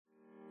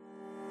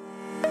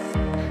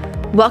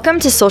Welcome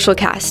to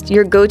Socialcast,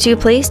 your go-to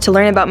place to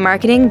learn about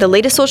marketing, the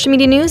latest social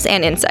media news,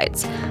 and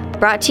insights.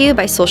 Brought to you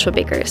by Social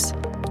Bakers.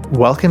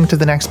 Welcome to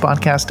the next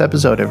podcast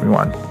episode,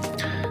 everyone.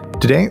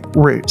 Today,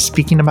 we're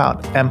speaking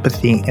about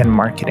empathy in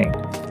marketing.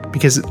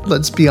 Because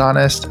let's be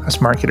honest, as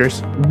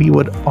marketers, we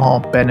would all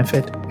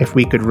benefit if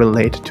we could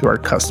relate to our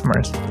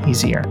customers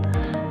easier.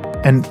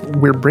 And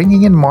we're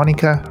bringing in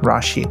Monica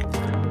Rashid,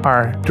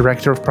 our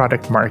Director of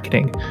Product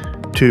Marketing,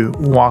 to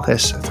walk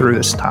us through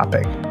this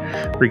topic.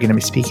 We're going to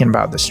be speaking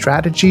about the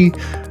strategy,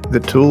 the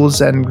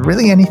tools, and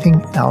really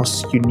anything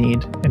else you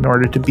need in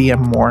order to be a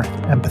more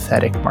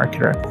empathetic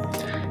marketer.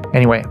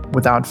 Anyway,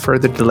 without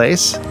further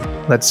delays,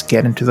 let's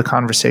get into the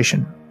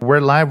conversation.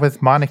 We're live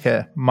with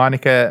Monica.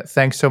 Monica,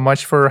 thanks so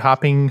much for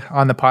hopping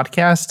on the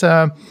podcast.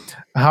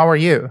 How are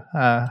you?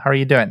 How are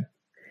you doing?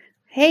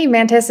 Hey,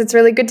 Mantis. It's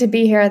really good to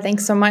be here.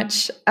 Thanks so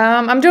much.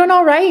 I'm doing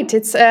all right.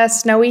 It's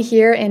snowy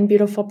here in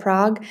beautiful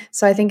Prague,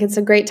 so I think it's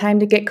a great time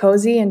to get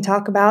cozy and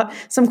talk about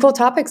some cool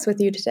topics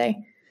with you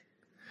today.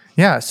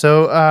 Yeah,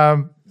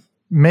 so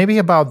maybe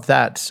about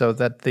that so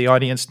that the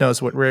audience knows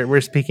what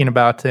we're speaking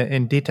about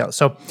in detail.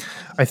 So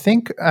I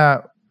think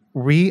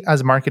we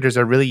as marketers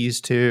are really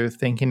used to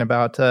thinking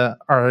about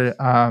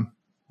our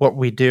what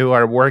we do,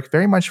 our work,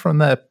 very much from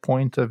the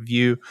point of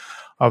view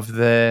of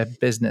the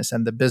business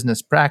and the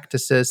business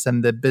practices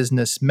and the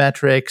business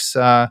metrics.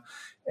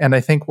 And I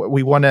think what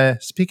we want to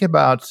speak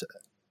about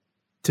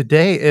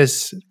today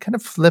is kind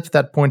of flip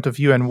that point of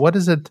view. And what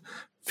does it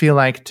feel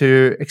like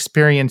to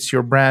experience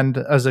your brand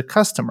as a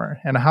customer?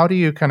 And how do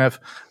you kind of,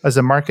 as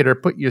a marketer,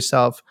 put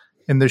yourself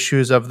in the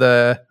shoes of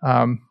the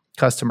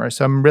customer?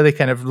 So I'm really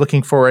kind of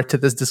looking forward to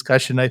this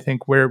discussion. I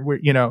think where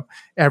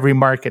every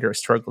marketer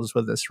struggles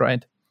with this,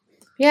 right?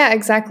 Yeah,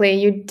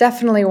 exactly. You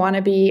definitely want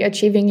to be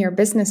achieving your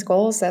business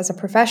goals as a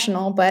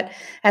professional, but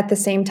at the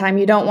same time,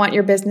 you don't want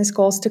your business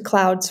goals to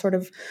cloud sort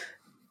of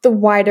the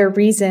wider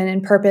reason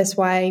and purpose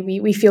why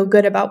we feel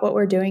good about what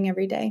we're doing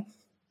every day.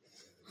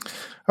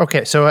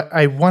 Okay, so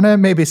I want to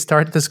maybe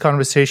start this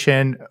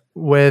conversation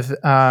with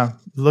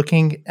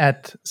looking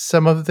at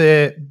some of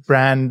the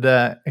brand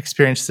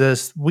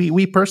experiences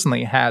we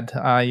personally had,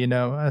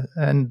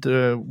 and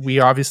we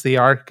obviously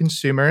are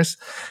consumers,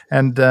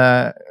 and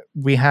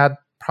we had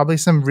probably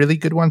some really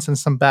good ones and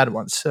some bad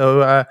ones.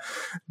 So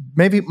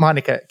maybe,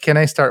 Monica, can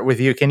I start with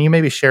you? Can you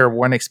maybe share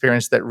one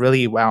experience that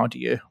really wowed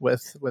you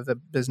with a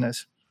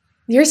business?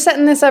 You're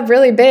setting this up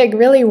really big,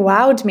 really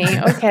wowed me.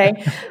 Okay.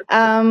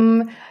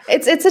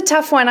 It's a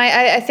tough one.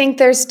 I think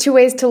there's two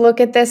ways to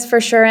look at this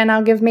for sure. And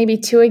I'll give maybe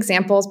two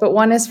examples, but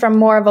one is from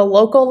more of a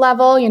local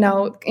level,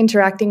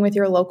 interacting with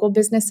your local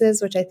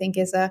businesses, which I think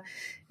is a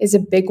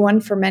big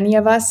one for many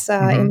of us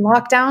in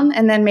lockdown.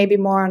 And then maybe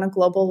more on a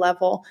global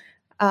level,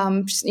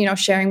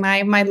 sharing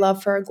my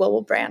love for a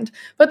global brand.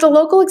 But the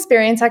local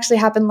experience actually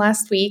happened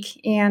last week.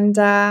 And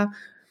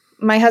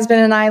my husband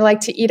and I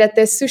like to eat at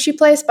this sushi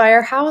place by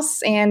our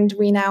house, and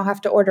we now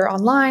have to order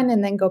online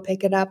and then go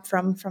pick it up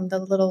from the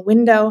little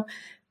window.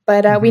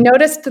 But we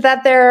noticed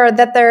that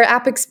their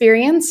app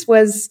experience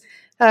was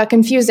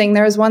confusing.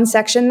 There was one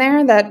section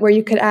there where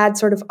you could add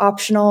sort of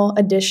optional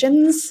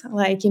additions,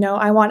 like,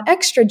 I want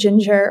extra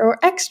ginger or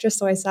extra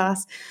soy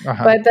sauce.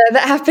 But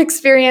the app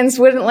experience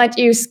wouldn't let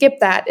you skip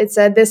that. It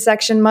said this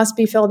section must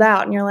be filled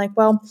out. And you're like,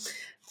 well,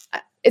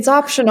 it's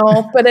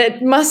optional, but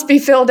it must be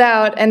filled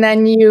out. And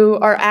then you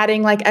are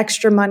adding like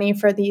extra money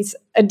for these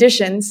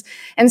additions.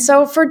 And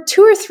so for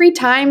 2 or 3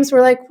 times,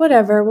 we're like,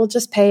 whatever, we'll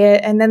just pay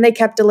it. And then they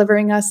kept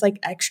delivering us like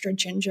extra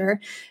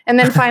ginger. And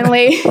then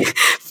finally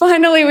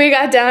we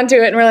got down to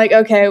it and we're like,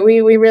 okay,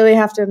 we really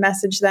have to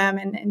message them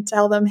and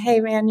tell them, hey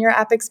man, your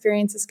app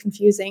experience is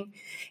confusing.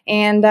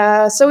 And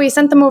so we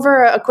sent them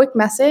over a quick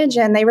message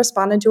and they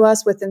responded to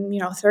us within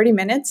 30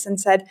 minutes and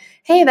said,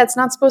 hey, that's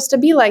not supposed to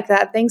be like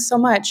that. Thanks so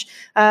much.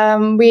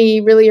 We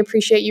really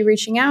appreciate you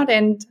reaching out.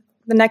 And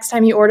the next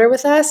time you order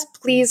with us,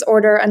 please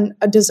order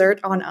a dessert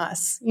on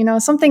us.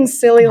 Something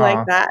silly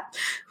like that.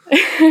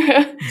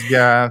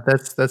 Yeah,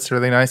 that's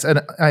really nice.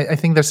 And I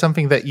think there's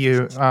something that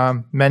you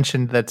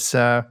mentioned that's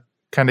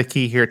kind of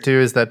key here too,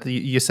 is that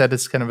you said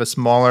it's kind of a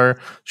smaller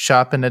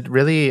shop, and it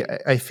really,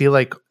 I feel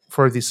like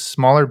for these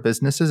smaller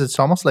businesses, it's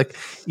almost like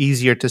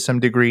easier to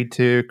some degree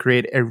to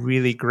create a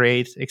really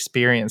great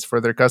experience for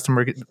their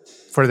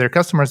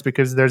customers,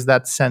 because there's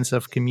that sense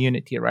of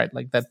community, right?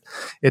 Like that,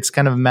 it's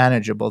kind of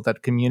manageable,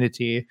 that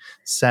community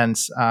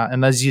sense.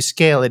 And as you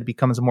scale, it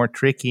becomes more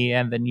tricky,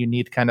 and then you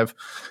need kind of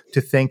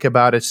to think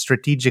about it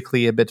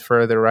strategically a bit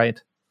further,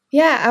 right?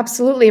 Yeah,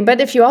 absolutely.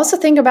 But if you also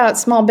think about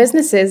small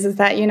businesses, is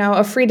that,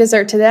 a free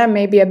dessert to them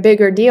may be a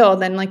bigger deal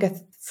than like a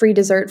free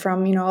dessert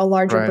from, a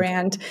larger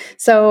brand.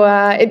 So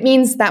it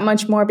means that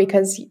much more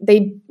because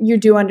you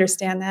do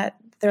understand that.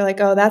 They're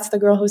like, oh, that's the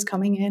girl who's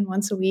coming in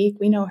once a week.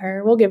 We know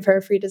her. We'll give her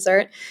a free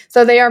dessert.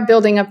 So they are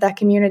building up that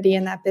community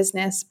in that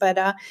business. But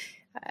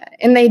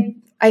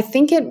I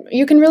think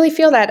you can really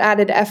feel that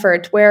added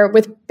effort, where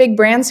with big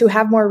brands who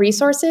have more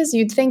resources,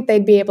 you'd think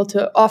they'd be able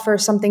to offer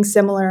something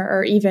similar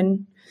or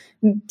even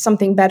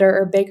something better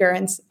or bigger.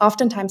 And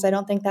oftentimes I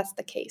don't think that's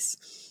the case.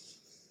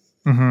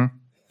 Mm-hmm.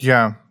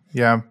 Yeah.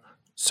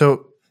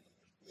 So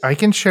I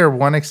can share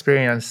one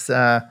experience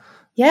from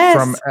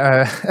Yes.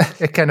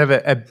 a kind of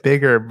a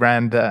bigger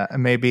brand,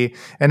 maybe,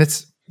 and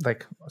it's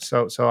like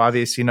so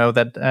obvious,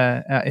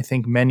 that I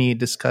think many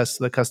discuss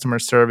the customer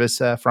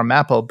service from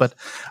Apple, but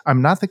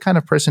I'm not the kind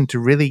of person to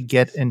really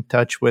get in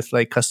touch with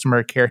like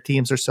customer care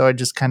teams or so. I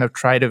just kind of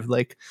try to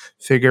like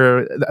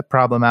figure a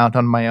problem out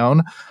on my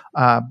own.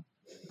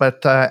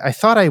 But I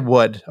thought I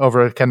would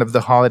over kind of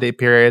the holiday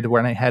period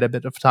when I had a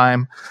bit of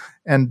time.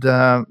 And,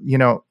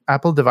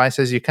 Apple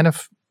devices, you kind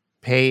of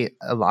pay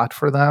a lot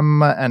for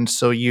them. And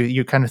so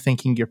you kind of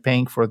thinking you're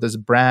paying for this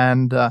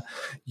brand,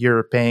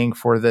 you're paying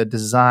for the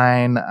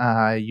design.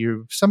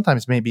 You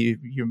sometimes maybe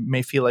you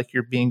may feel like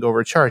you're being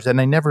overcharged.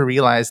 And I never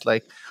realized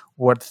like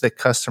what the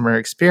customer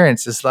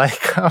experience is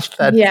like of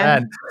that Yeah.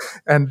 brand.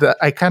 And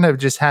I kind of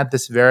just had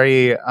this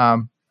very,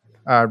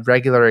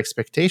 regular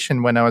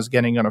expectation when I was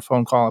getting on a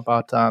phone call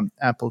about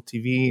Apple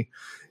TV,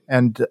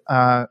 and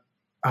I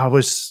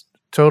was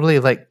totally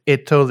like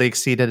it totally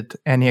exceeded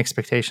any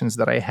expectations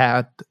that I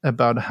had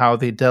about how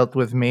they dealt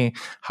with me.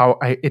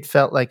 It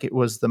felt like it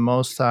was the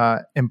most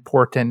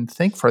important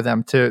thing for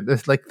them to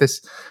like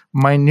this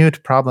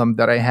minute problem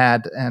that I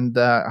had, and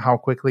how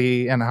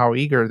quickly and how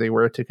eager they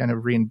were to kind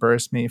of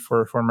reimburse me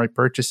for my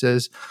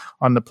purchases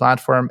on the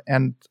platform.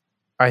 And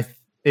I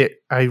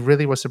I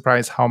really was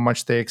surprised how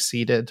much they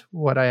exceeded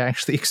what I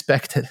actually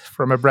expected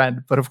from a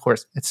brand. But of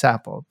course, it's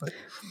Apple. But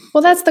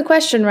Well, that's the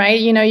question, right?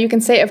 You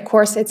can say, of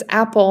course, it's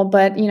Apple,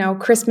 but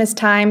Christmas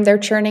time, they're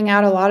churning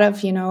out a lot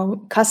of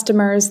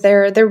customers.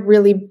 They're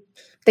really,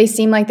 they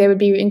seem like they would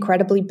be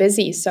incredibly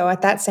busy. So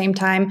at that same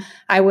time,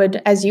 I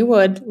would, as you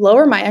would,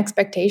 lower my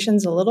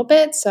expectations a little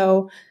bit.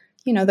 So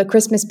the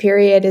Christmas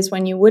period is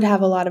when you would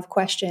have a lot of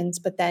questions,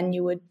 but then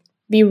you would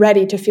be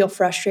ready to feel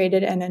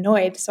frustrated and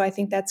annoyed. So I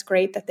think that's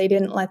great that they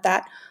didn't let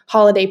that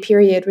holiday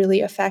period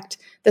really affect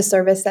the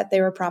service that they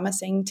were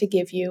promising to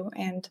give you.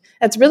 And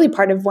that's really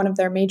part of one of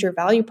their major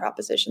value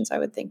propositions, I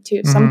would think,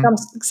 too. mhm.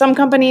 Some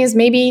companies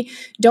maybe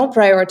don't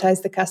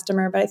prioritize the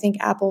customer, but I think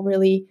Apple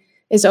really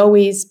has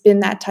always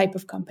been that type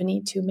of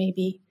company to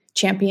maybe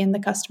champion the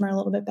customer a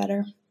little bit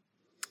better.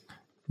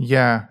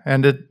 Yeah,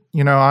 and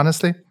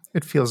honestly,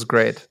 it feels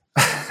great.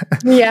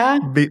 Yeah.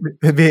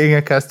 Being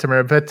a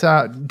customer. But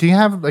do you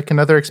have like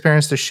another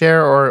experience to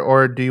share,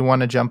 or do you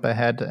want to jump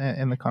ahead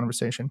in the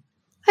conversation?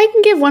 I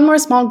can give one more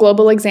small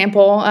global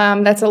example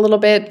that's a little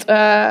bit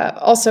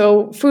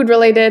also food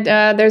related.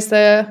 There's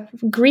the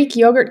Greek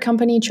yogurt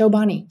company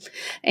Chobani,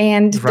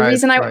 and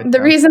Right, right, the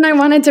yeah. reason I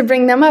wanted to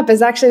bring them up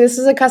is actually this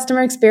is a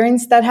customer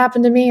experience that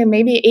happened to me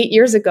maybe 8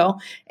 years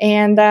ago,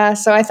 and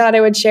so I thought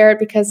I would share it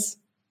because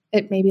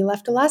it maybe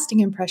left a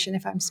lasting impression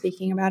if I'm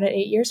speaking about it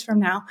 8 years from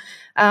now.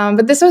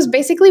 But this was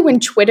basically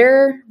when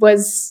Twitter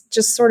was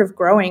just sort of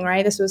growing,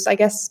 right? This was, I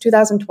guess,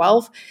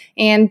 2012,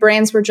 and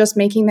brands were just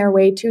making their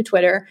way to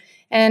Twitter.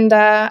 And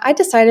I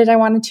decided I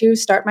wanted to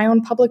start my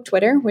own public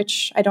Twitter,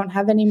 which I don't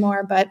have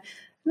anymore. And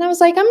I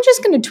was like, I'm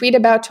just going to tweet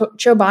about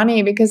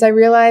Chobani because I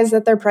realized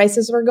that their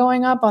prices were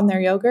going up on their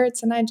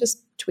yogurts, and I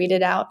just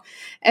tweeted out.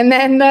 And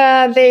then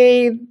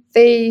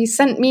they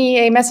sent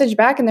me a message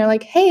back, and they're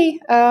like, hey,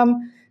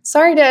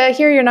 sorry to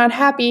hear you're not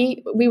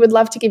happy. We would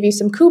love to give you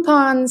some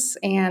coupons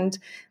and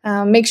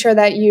make sure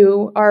that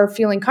you are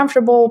feeling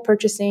comfortable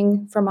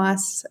purchasing from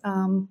us.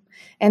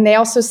 And they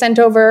also sent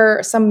over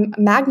some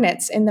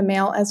magnets in the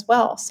mail as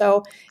well.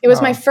 So it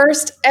was my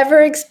first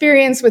ever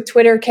experience with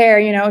Twitter Care,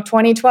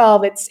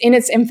 2012. It's in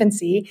its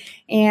infancy.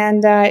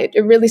 And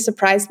it really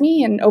surprised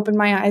me and opened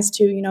my eyes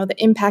to, the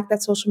impact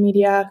that social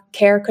media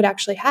care could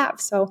actually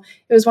have. So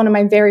it was one of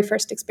my very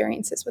first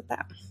experiences with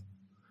that.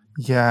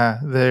 Yeah,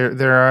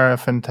 there are a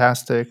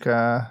fantastic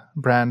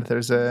brand.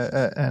 There's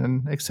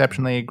an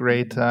exceptionally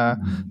great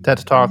TED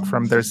talk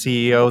from their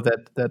CEO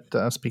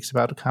that speaks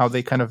about how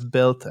they kind of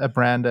built a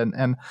brand,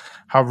 and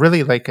how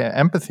really like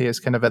empathy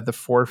is kind of at the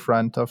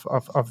forefront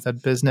of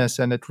that business,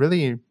 and it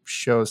really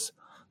shows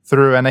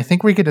through. And I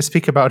think we're going to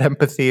speak about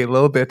empathy a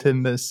little bit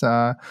in this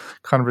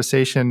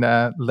conversation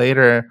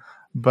later,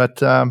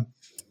 but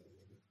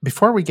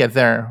before we get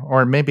there,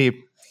 or maybe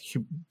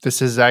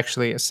this is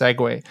actually a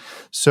segue.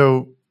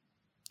 So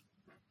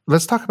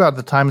let's talk about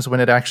the times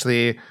when it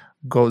actually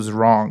goes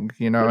wrong,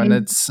 and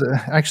it's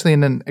actually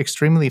in an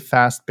extremely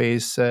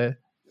fast-paced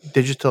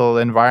digital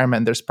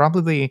environment. There's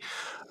probably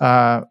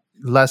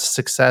less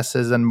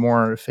successes and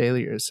more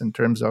failures in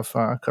terms of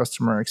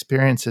customer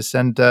experiences.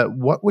 And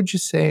what would you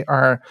say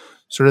are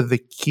sort of the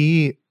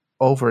key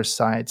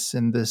oversights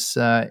in this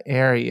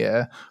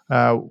area?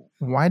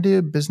 Why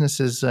do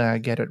businesses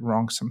get it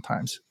wrong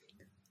sometimes?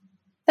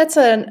 That's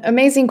an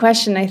amazing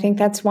question. I think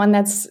that's one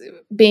that's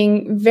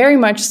being very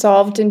much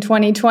solved in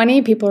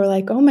 2020. People are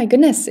like, oh my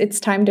goodness,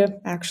 it's time to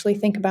actually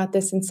think about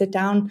this and sit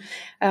down.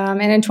 And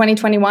in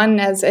 2021,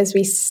 as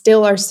we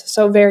still are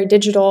so very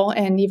digital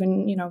and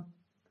even,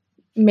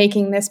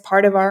 making this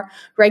part of our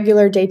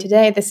regular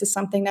day-to-day, this is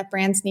something that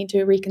brands need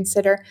to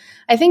reconsider.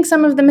 I think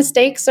some of the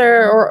mistakes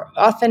or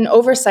often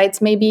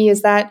oversights maybe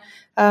is that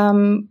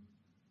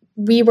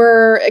we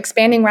were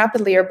expanding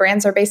rapidly, or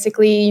brands are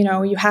basically,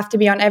 you have to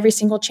be on every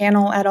single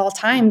channel at all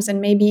times.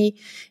 And maybe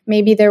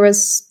there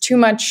was too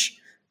much,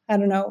 I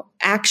don't know,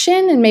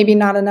 action and maybe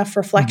not enough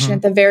reflection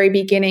at the very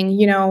beginning.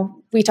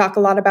 We talk a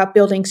lot about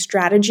building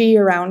strategy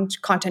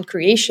around content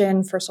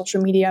creation for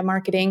social media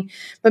marketing,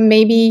 but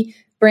maybe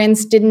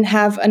brands didn't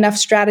have enough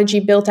strategy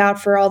built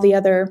out for all the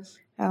other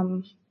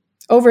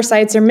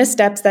oversights or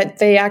missteps that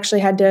they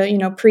actually had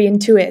to,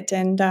 pre-intuit.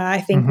 And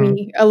I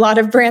think a lot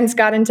of brands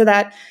got into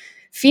that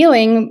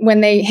feeling when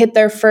they hit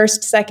their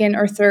first, second,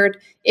 or third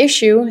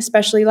issue,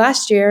 especially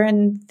last year,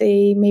 and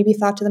they maybe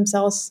thought to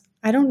themselves,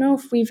 I don't know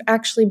if we've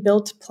actually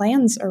built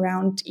plans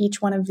around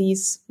each one of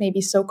these maybe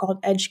so-called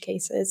edge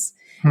cases.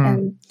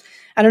 And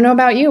I don't know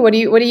about you. What do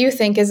you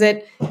think? Is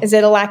it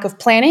a lack of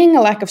planning,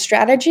 a lack of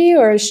strategy,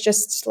 or is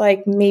just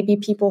like maybe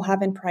people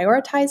haven't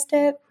prioritized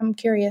it? I'm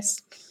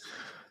curious.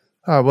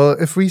 Well,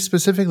 if we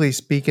specifically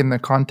speak in the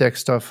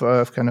context of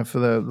kind of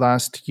the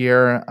last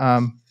year,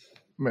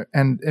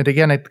 and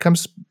again, it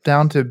comes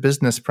down to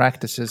business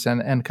practices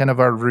and kind of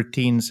our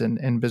routines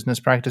in business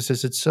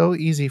practices. It's so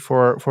easy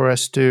for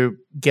us to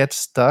get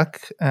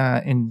stuck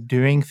in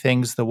doing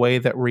things the way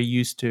that we're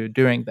used to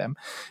doing them.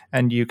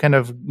 And you kind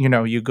of,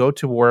 you go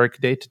to work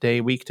day to day,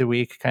 week to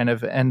week, kind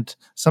of, and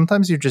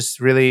sometimes you're just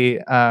really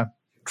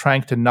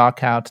trying to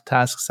knock out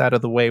tasks out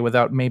of the way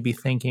without maybe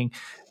thinking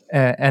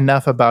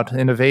enough about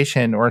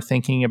innovation or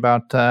thinking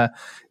about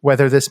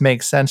whether this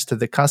makes sense to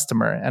the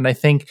customer. And I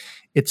think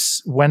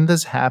it's when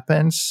this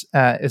happens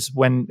is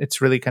when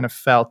it's really kind of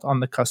felt on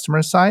the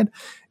customer side.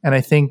 And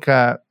I think,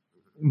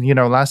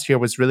 last year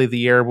was really the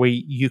year where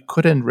you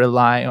couldn't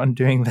rely on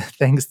doing the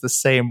things the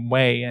same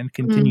way and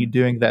continue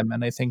doing them.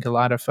 And I think a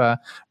lot of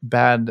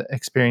bad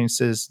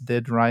experiences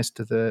did rise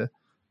to the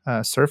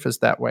surface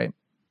that way.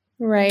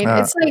 Right.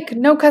 It's like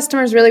no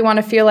customers really want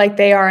to feel like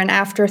they are an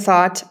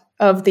afterthought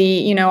of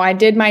the, I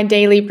did my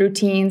daily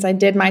routines, I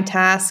did my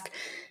task,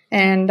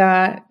 and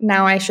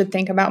now I should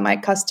think about my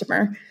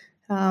customer.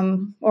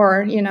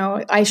 Or,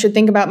 I should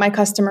think about my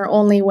customer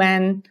only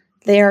when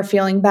they are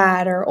feeling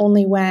bad or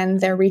only when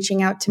they're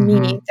reaching out to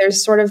me.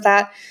 There's sort of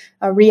that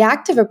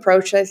reactive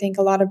approach I think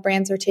a lot of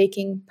brands are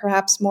taking,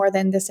 perhaps more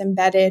than this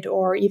embedded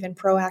or even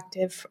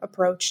proactive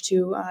approach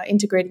to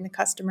integrating the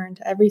customer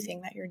into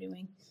everything that you're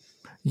doing.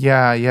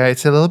 Yeah.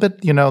 It's a little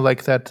bit,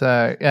 like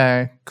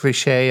that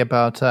cliche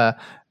about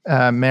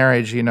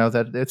marriage,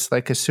 that it's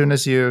like as soon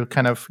as you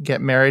kind of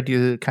get married,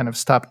 you kind of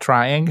stop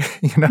trying,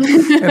 And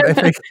I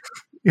think,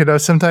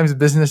 sometimes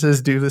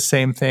businesses do the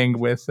same thing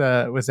with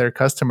their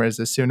customers.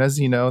 As soon as,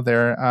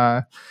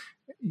 they're,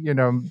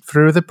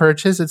 through the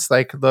purchase, it's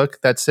like, look,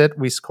 that's it.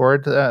 We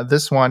scored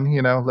this one,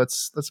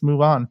 let's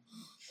move on.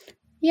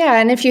 Yeah.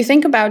 And if you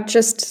think about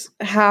just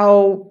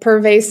how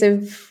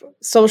pervasive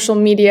social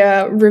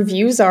media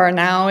reviews are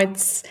now,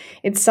 it's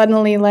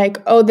suddenly like,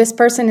 oh, this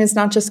person is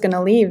not just going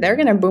to leave. They're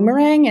going to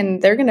boomerang,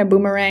 and they're going to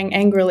boomerang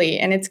angrily.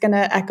 And it's going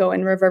to echo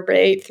and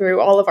reverberate through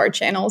all of our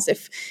channels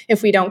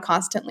if we don't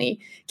constantly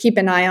keep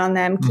an eye on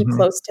them, keep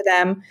close to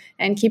them,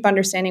 and keep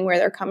understanding where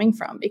they're coming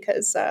from.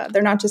 Because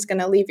they're not just going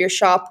to leave your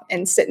shop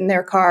and sit in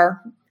their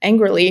car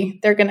angrily.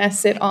 They're going to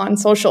sit on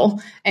social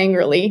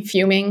angrily,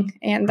 fuming.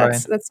 And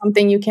that's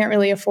something you can't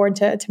really afford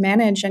to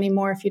manage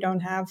anymore if you don't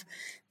have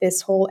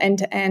this whole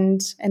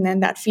end-to-end and then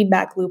that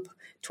feedback loop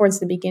towards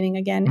the beginning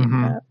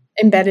again,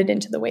 embedded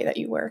into the way that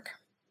you work.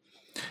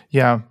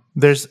 Yeah.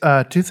 There's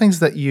two things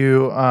that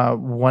you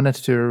wanted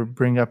to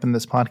bring up in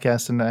this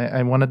podcast, and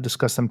I want to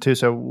discuss them too.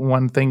 So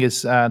one thing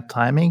is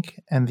timing,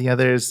 and the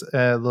other is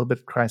a little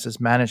bit crisis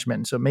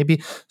management. So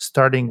maybe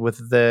starting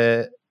with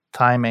the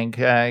timing,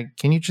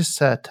 can you just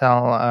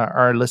tell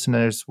our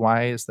listeners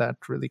why is that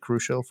really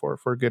crucial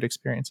for good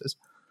experiences?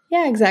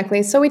 Yeah,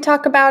 exactly. So we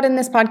talk about in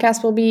this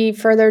podcast, we'll be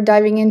further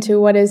diving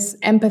into what is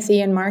empathy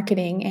in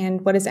marketing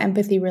and what does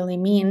empathy really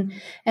mean.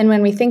 And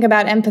when we think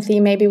about empathy,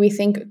 maybe we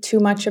think too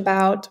much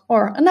about,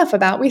 or enough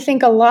about, we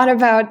think a lot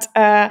about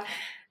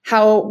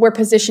how we're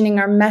positioning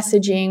our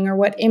messaging or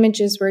what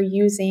images we're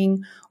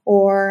using,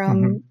 or,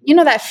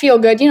 that feel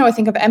good. I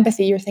think of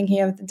empathy, you're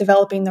thinking of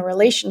developing the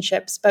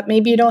relationships, but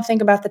maybe you don't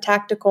think about the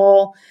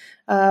tactical,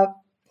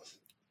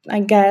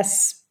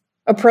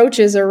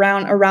 approaches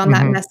around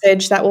that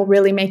message that will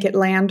really make it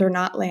land or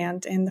not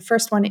land. And the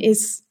first one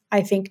is,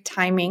 I think,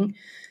 timing.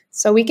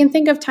 So we can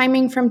think of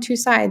timing from two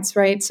sides,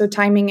 right? So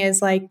timing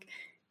is like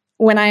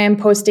when I am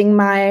posting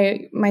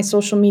my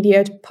social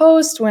media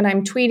post, when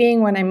I'm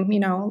tweeting, when I'm,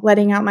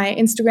 letting out my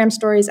Instagram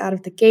stories out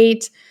of the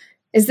gate.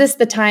 Is this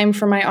the time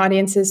for my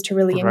audiences to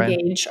really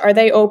engage? Are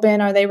they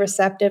open? Are they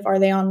receptive? Are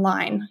they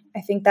online?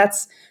 I think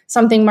that's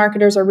something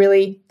marketers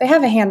they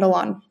have a handle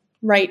on,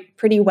 right,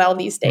 pretty well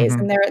these days.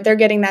 And they're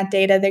getting that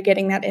data, they're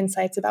getting that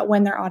insights about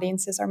when their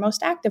audiences are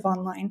most active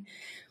online.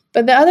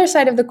 But the other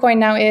side of the coin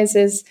now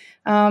is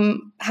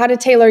how to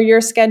tailor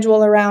your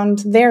schedule around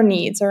their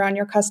needs, around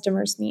your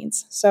customers'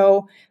 needs.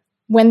 So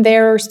when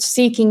they're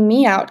seeking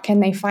me out,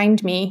 can they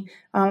find me?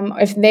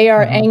 If they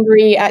are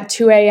angry at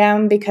 2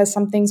 a.m. because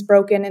something's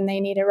broken and they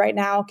need it right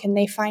now, can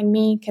they find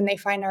me? Can they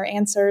find our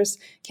answers?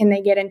 Can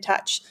they get in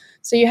touch?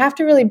 So you have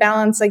to really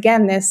balance,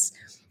 again, this,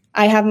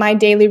 I have my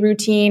daily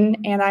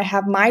routine and I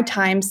have my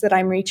times that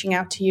I'm reaching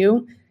out to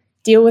you.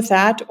 Deal with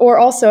that. Or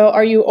also,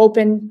 are you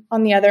open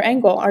on the other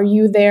angle? Are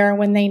you there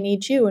when they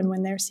need you and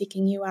when they're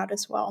seeking you out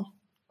as well?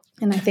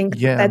 And I think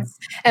that's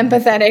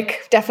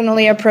empathetic,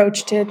 definitely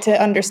approach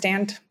to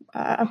understand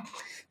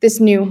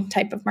this new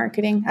type of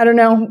marketing. I don't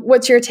know.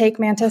 What's your take,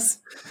 Mantis?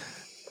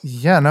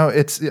 Yeah, no,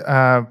 it's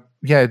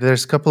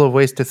there's a couple of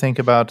ways to think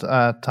about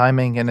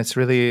timing, and it's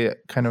really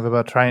kind of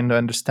about trying to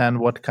understand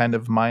what kind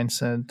of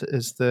mindset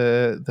is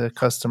the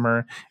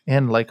customer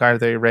in. Like, are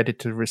they ready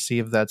to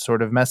receive that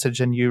sort of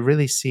message? And you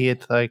really see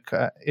it like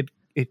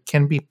it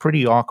can be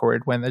pretty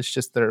awkward when it's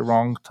just the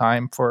wrong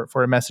time for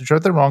a message or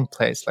the wrong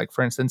place. Like,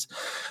 for instance,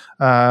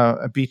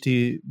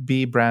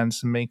 B2B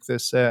brands make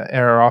this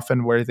error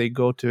often where they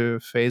go to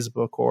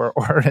Facebook or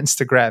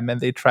Instagram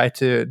and they try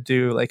to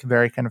do like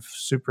very kind of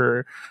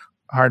super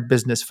hard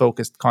business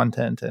focused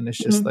content. And it's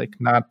just like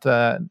not,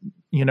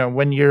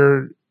 when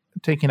you're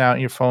taking out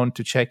your phone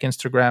to check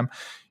Instagram,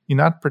 you're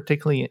not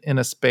particularly in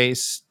a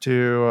space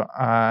to,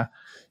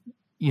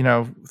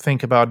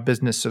 think about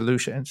business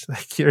solutions.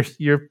 Like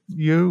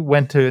you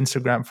went to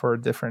Instagram for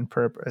a different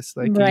purpose.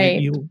 Like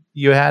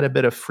you had a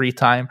bit of free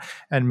time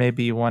and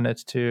maybe you wanted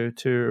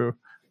to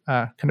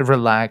kind of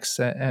relax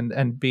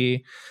and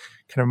be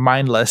kind of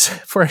mindless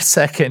for a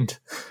second,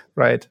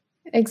 right?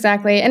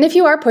 Exactly. And if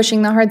you are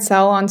pushing the hard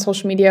sell on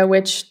social media,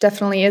 which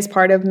definitely is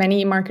part of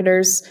many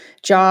marketers'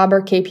 job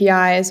or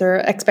KPIs or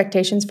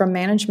expectations from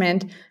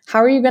management, how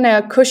are you going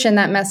to cushion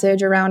that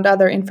message around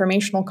other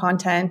informational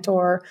content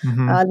or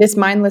this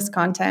mindless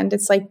content?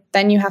 It's like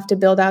then you have to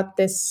build out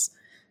this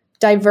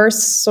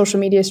diverse social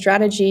media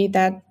strategy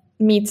that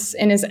meets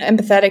and is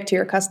empathetic to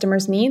your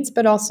customers' needs,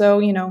 but also,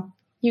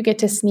 you get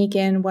to sneak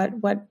in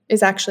what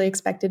is actually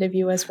expected of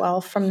you as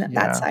well from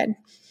that side.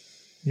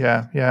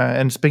 Yeah.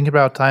 And speaking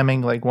about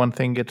timing, like one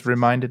thing it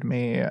reminded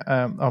me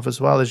of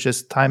as well is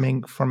just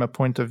timing from a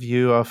point of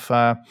view of,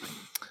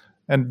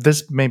 and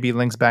this maybe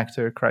links back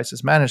to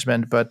crisis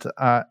management, but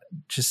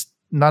just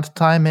not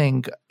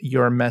timing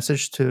your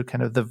message to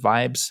kind of the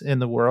vibes in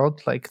the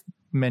world. Like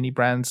many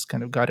brands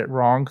kind of got it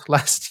wrong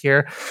last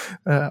year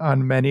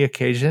on many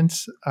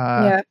occasions.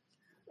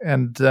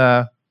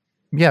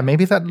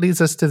 Maybe that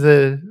leads us to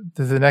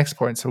the next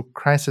point. So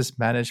crisis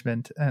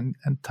management and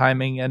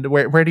timing, and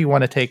where do you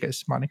want to take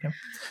us, Monica?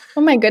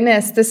 Oh my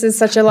goodness, this is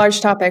such a large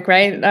topic,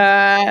 right?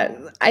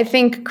 I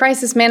think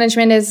crisis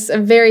management is a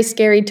very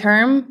scary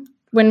term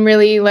when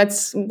really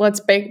let's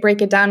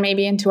break it down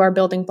maybe into our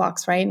building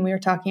blocks, right? And we were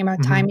talking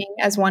about timing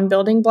as one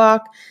building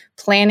block,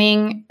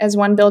 planning as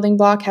one building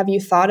block. Have you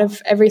thought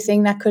of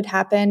everything that could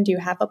happen? Do you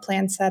have a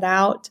plan set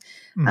out?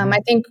 I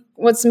think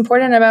what's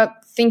important about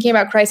thinking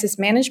about crisis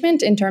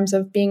management in terms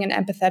of being an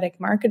empathetic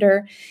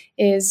marketer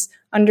is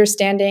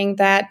understanding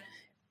that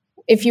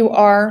if you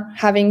are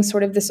having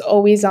sort of this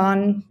always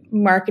on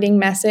marketing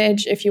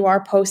message, if you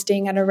are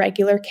posting at a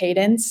regular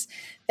cadence,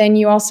 then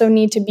you also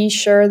need to be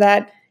sure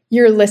that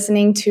you're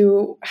listening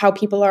to how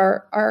people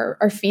are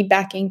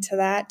feedbacking to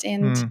that.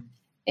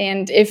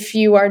 And if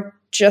you are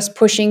just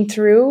pushing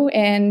through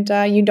and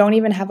you don't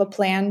even have a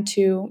plan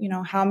to,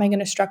 how am I going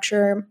to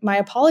structure my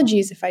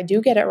apologies if I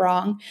do get it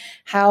wrong?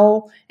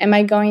 How am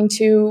I going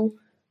to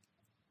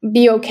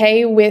be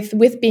okay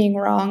with being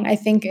wrong? I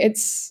think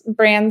it's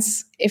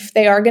brands, if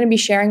they are going to be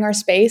sharing our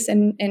space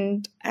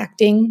and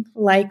acting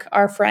like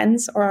our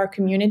friends or our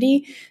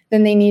community,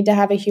 then they need to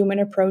have a human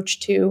approach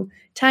to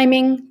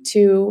timing,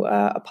 to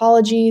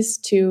apologies,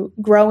 to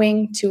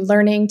growing, to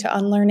learning, to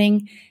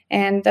unlearning.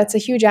 And that's a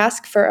huge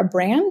ask for a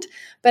brand,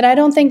 but I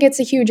don't think it's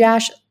a huge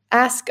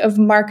ask of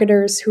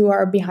marketers who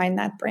are behind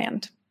that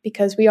brand,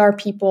 because we are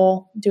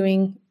people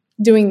doing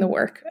the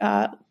work,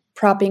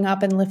 propping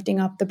up and lifting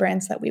up the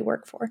brands that we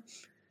work for.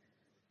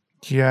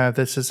 Yeah,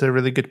 this is a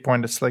really good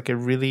point. It's like a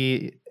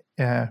really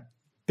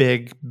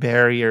big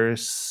barrier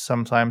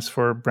sometimes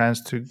for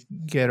brands to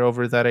get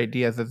over that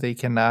idea that they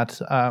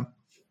cannot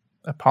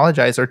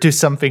apologize or do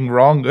something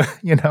wrong,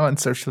 on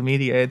social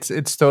media.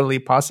 It's totally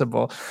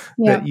possible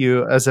that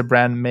you as a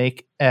brand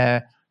make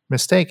a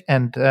mistake,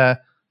 and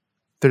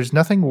there's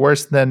nothing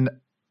worse than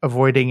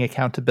avoiding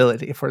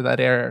accountability for that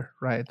error,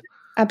 right?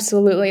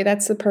 Absolutely.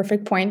 That's the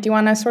perfect point. Do you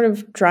want to sort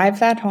of drive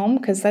that home?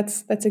 Because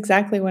that's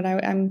exactly what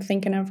I'm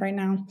thinking of right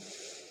now.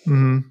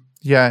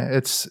 Yeah,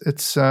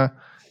 it's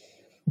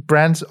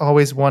brands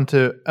always want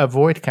to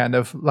avoid kind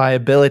of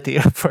liability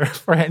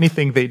for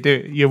anything they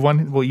do. You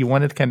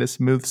wanted kind of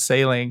smooth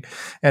sailing,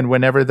 and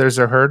whenever there's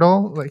a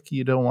hurdle, like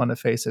you don't want to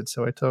face it.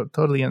 So I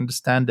totally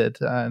understand it,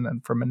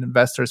 and from an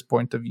investor's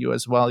point of view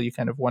as well, you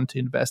kind of want to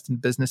invest in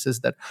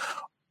businesses that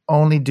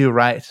only do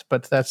right,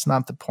 but that's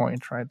not the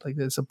point, right? Like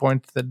there's a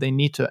point that they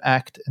need to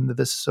act in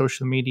this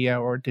social media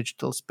or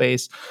digital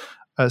space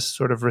as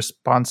sort of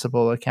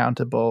responsible,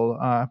 accountable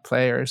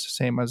players,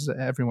 same as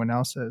everyone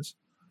else is.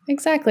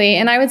 Exactly.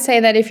 And I would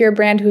say that if you're a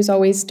brand who's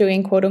always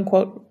doing quote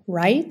unquote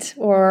right,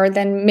 or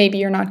then maybe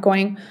you're not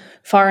going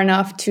far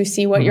enough to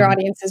see what your Hmm.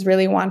 audiences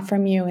really want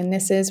from you. And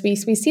this is, we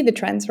see the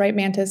trends, right,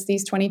 Mantis,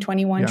 these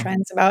 2021 Yeah.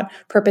 trends about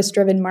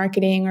purpose-driven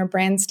marketing or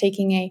brands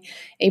taking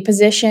a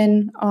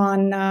position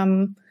on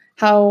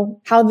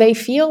how they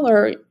feel,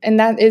 and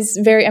that is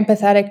very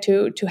empathetic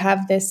to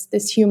have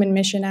this human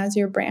mission as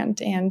your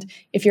brand. And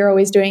if you're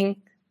always doing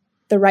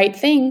the right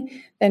thing,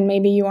 then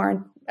maybe you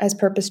aren't as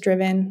purpose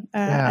driven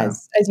Yeah.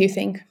 as you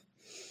think.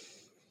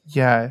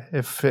 Yeah.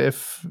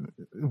 If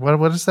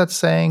what is that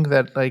saying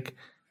that like,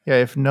 yeah,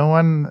 if no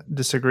one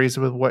disagrees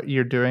with what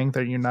you're doing,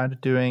 then you're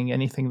not doing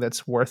anything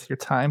that's worth your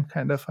time,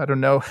 kind of. I don't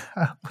know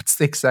what's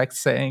the exact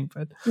saying,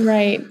 but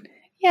Right.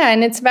 Yeah,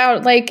 and it's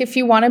about like if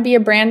you want to be a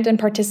brand and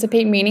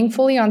participate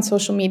meaningfully on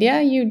social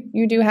media,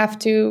 you do have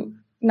to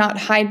not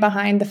hide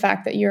behind the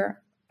fact that you're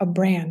a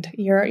brand.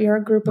 You're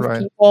a group of right.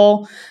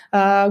 people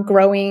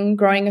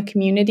growing a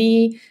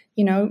community.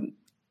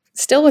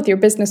 Still with your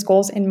business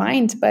goals in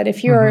mind. But if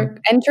Hmm. you're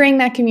entering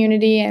that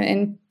community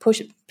and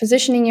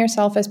positioning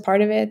yourself as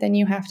part of it, then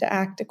you have to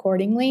act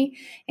accordingly.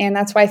 And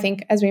that's why I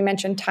think, as we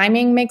mentioned,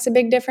 timing makes a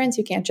big difference.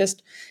 You can't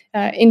just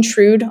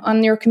intrude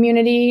on your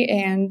community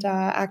and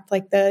act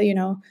like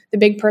the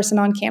big person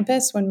on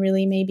campus when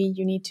really maybe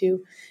you need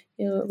to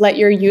let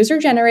your user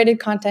generated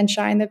content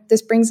shine. That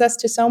this brings us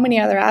to so many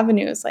other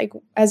avenues. Like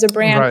as a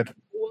brand, Right.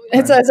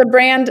 it's Right. as a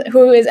brand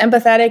who is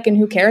empathetic and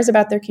who cares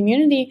about their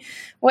community,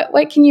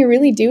 what can you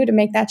really do to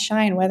make that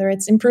shine? Whether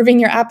it's improving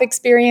your app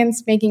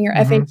experience, making your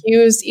Hmm.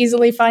 FAQs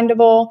easily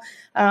findable,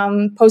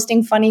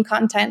 posting funny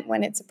content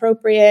when it's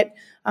appropriate,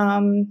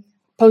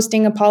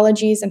 posting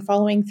apologies and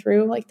following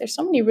through. Like there's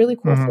so many really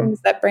cool Hmm.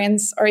 things that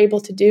brands are able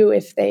to do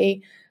if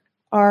they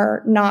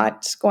are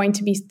not going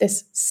to be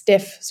this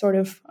stiff sort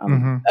of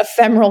Hmm.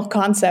 ephemeral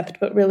concept,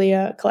 but really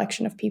a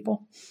collection of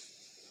people.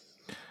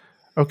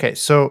 Okay,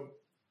 so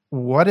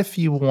what if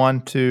you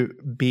want to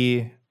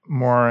be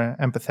more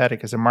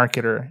empathetic as a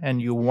marketer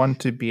and you want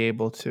to be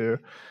able to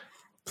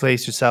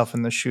place yourself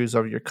in the shoes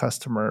of your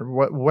customer?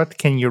 What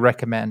can you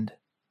recommend,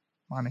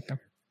 Monica?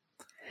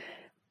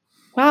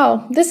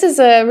 Wow, this is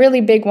a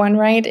really big one,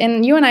 right?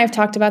 And you and I have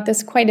talked about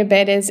this quite a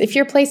bit is if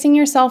you're placing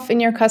yourself in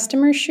your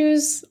customer's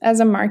shoes as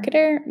a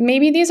marketer,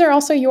 maybe these are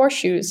also your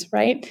shoes,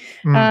 right?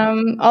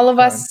 Mm, All of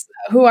right. us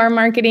who are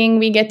marketing,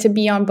 we get to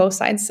be on both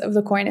sides of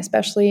the coin,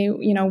 especially,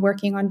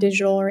 working on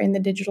digital or in the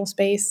digital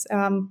space.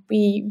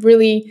 We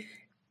really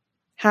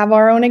have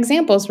our own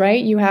examples,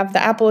 right? You have the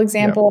Apple Yeah.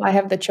 example. I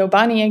have the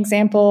Chobani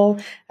example.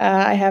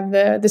 I have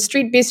the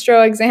Street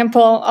Bistro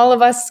example. All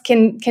of us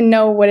can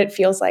know what it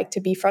feels like to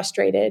be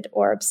frustrated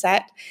or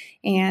upset.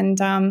 And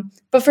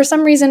but for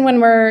some reason, when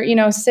we're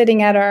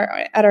sitting at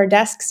our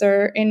desks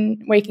or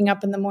in waking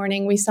up in the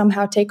morning, we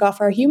somehow take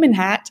off our human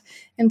hat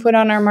and put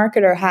on our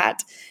marketer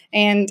hat.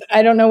 And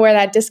I don't know where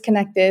that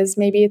disconnect is.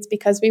 Maybe it's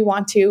because we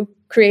want to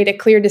create a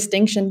clear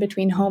distinction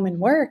between home and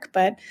work,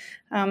 but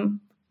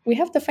we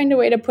have to find a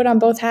way to put on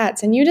both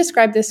hats. And you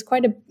described this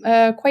quite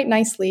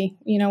nicely.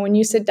 When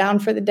you sit down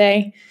for the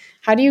day,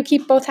 how do you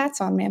keep both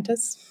hats on,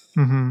 Mantis?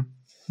 Hmm.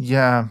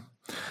 Yeah.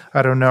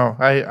 I don't know.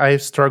 I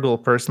struggle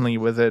personally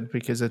with it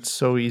because it's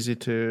so easy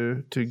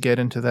to get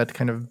into that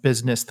kind of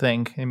business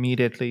thing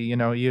immediately.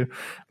 You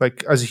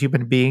like as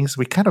human beings,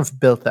 we kind of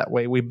built that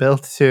way. We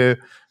built to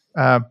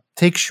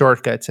take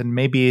shortcuts and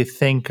maybe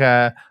think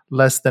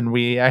less than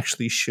we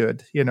actually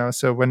should.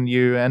 So when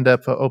you end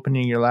up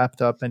opening your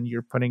laptop and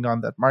you're putting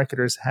on that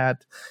marketer's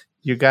hat,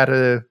 you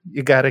gotta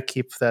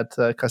keep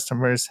that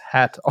customer's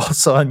hat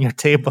also on your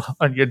table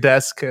on your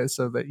desk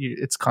so that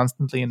it's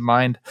constantly in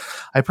mind.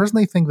 I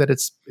personally think that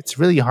it's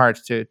really hard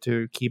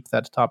to keep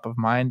that top of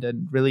mind,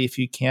 and really, if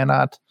you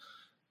cannot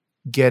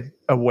get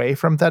away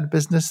from that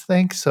business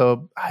thing,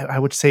 so I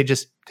would say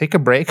just take a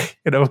break.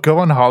 Go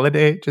on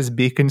holiday, just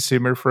be a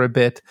consumer for a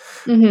bit,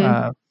 Mm-hmm.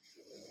 uh,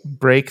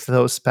 break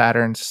those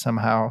patterns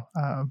somehow.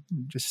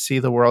 Just see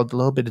the world a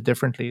little bit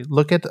differently.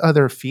 Look at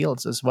other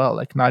fields as well,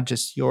 like not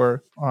just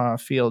your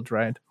field,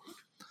 right?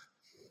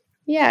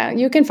 Yeah,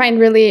 you can find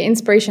really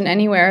inspiration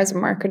anywhere as a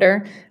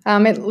marketer.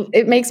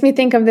 It makes me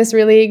think of this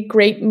really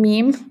great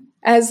meme.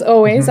 As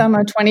always, Hmm. I'm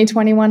a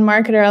 2021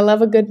 marketer. I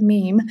love a good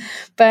meme,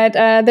 but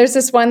there's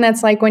this one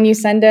that's like when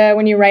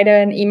you write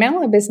an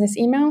email, a business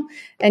email,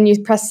 and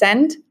you press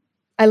send.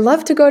 I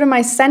love to go to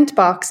my sent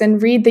box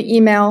and read the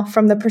email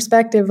from the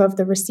perspective of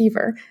the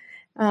receiver.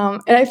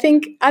 And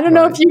I don't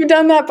know if Right. you've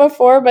done that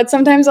before, but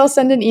sometimes I'll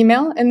send an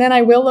email and then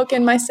I will look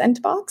in my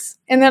sent box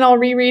and then I'll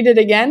reread it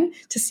again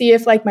to see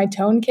if like my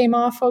tone came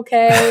off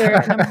okay.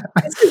 And I'm like,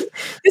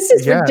 this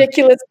is Yeah.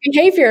 ridiculous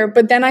behavior.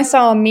 But then I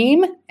saw a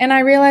meme and I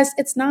realized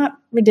it's not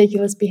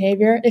ridiculous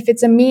behavior. If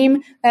it's a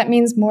meme, that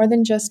means more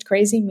than just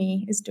crazy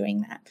me is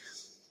doing that.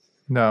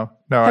 No,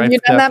 no, Have you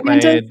I've done that,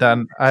 Mantis?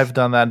 definitely I've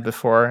done that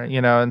before,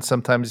 and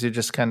sometimes you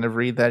just kind of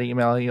read that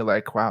email and you're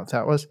like, wow,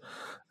 that was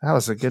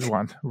a good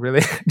one.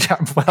 Really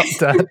job well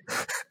done.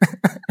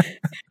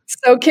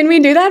 So can we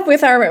do that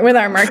with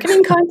our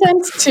marketing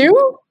content too?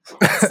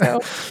 So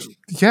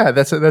Yeah,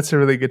 that's a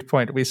really good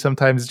point. We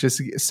sometimes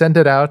just send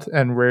it out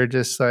and we're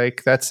just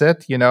like, that's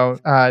it,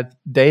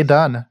 day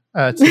done.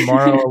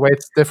 Tomorrow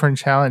awaits different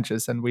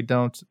challenges, and we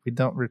don't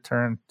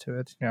return to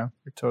it. Yeah,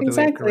 you're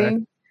totally correct.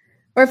 Exactly.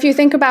 Or if you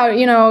think about,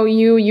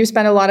 you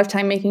spend a lot of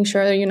time making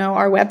sure,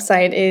 our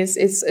website is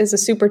a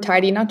super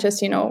tidy, not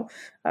just,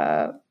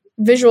 uh,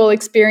 visual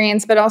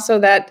experience, but also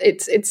that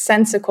it's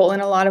sensical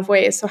in a lot of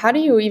ways. So how do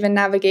you even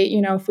navigate,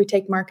 if we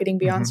take marketing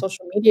beyond Hmm.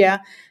 social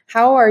media,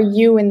 how are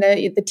you and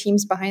the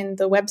teams behind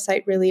the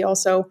website really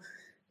also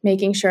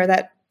making sure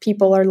that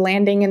people are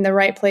landing in the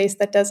right place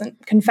that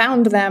doesn't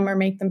confound them or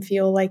make them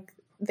feel like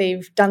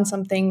they've done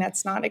something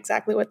that's not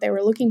exactly what they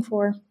were looking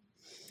for?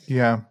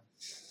 Yeah.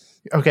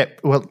 Okay.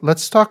 Well,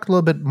 let's talk a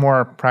little bit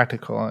more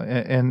practical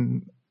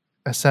in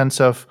a sense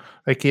of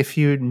like if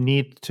you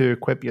need to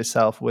equip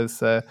yourself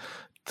with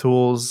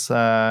tools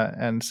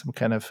and some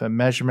kind of a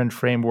measurement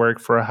framework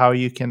for how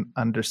you can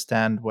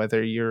understand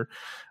whether you're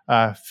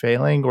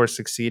failing or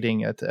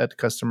succeeding at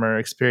customer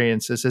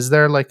experiences. Is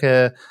there like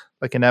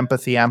an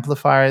empathy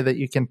amplifier that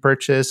you can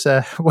purchase?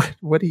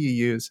 What do you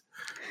use?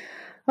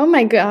 Oh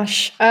my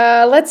gosh.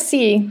 Let's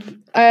see.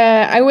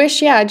 I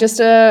wish, yeah, just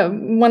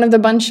one of the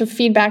bunch of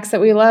feedbacks that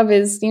we love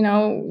is,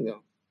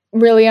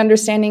 really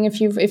understanding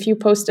if you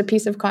post a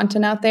piece of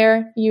content out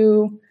there,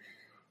 you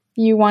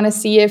want to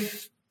see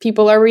if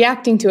people are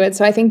reacting to it.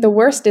 So I think the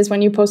worst is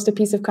when you post a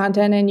piece of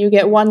content and you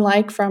get one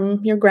like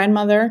from your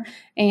grandmother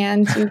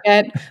and you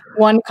get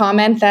one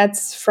comment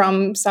that's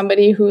from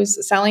somebody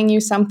who's selling you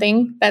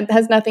something that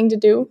has nothing to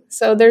do.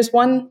 So there's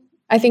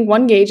I think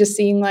one gauge is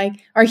seeing like,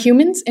 are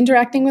humans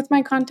interacting with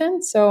my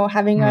content? So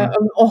having Mm,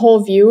 a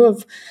whole view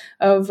of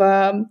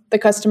the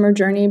customer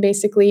journey,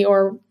 basically,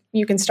 or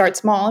you can start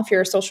small if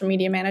you're a social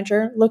media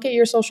manager. Look at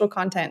your social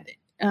content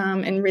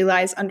and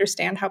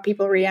understand how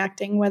people are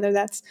reacting, whether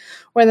that's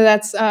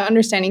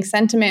understanding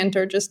sentiment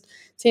or just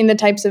seeing the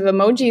types of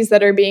emojis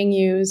that are being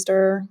used,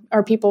 or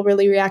are people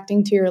really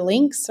reacting to your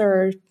links,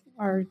 or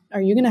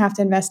are you going to have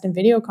to invest in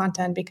video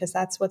content because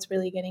that's what's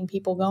really getting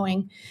people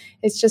going?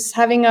 It's just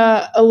having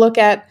a look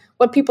at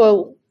what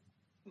people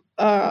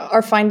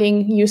are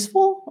finding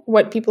useful,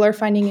 what people are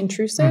finding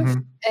intrusive,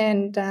 mhm.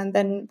 and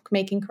then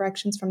making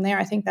corrections from there.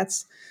 I think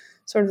that's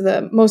sort of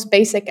the most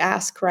basic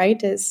ask,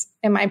 right? Is,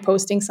 am I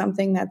posting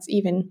something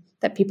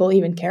that people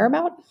even care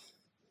about?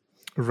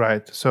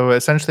 Right. So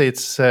essentially,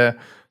 it's a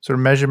sort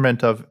of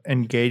measurement of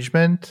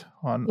engagement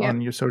Yeah.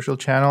 on your social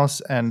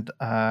channels, and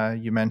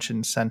you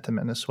mentioned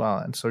sentiment as well.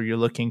 And so you're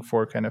looking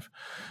for kind of,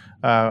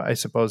 I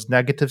suppose,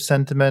 negative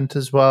sentiment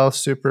as well.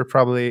 Super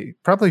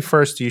probably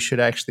first you should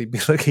actually be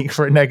looking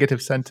for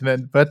negative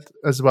sentiment, but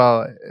as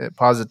well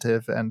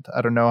positive. And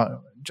I don't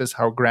know just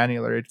how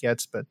granular it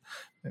gets, but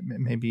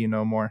maybe you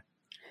know more.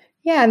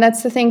 Yeah, and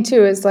that's the thing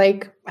too, is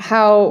like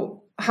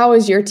how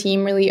is your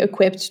team really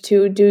equipped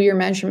to do your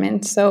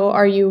measurement? So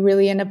are you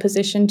really in a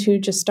position to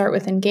just start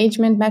with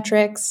engagement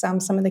metrics, some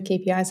of the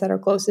KPIs that are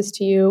closest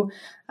to you,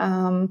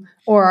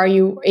 or are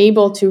you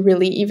able to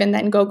really even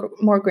then go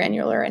more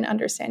granular in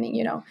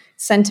understanding,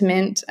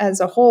 sentiment as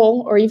a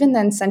whole, or even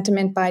then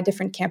sentiment by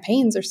different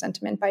campaigns or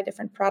sentiment by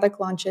different product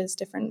launches,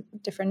 different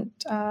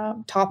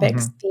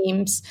topics, Hmm.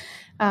 themes.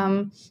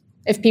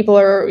 If people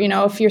are,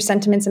 if your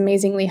sentiment's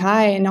amazingly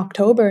high in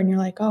October and you're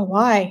like, oh,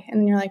 why?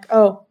 And you're like,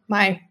 oh,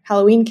 my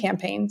Halloween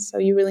campaign. So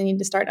you really need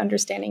to start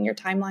understanding your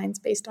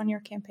timelines based on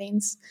your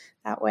campaigns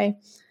that way.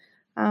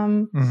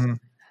 Um, Hmm.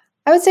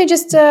 I would say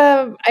just,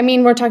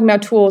 we're talking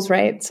about tools,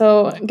 right?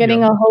 So Yeah.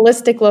 getting a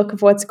holistic look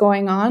of what's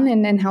going on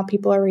and how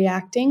people are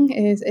reacting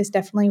is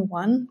definitely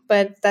one,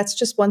 but that's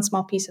just one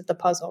small piece of the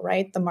puzzle,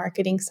 right? The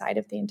marketing side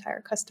of the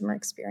entire customer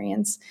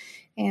experience.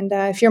 And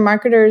if your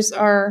marketers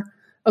are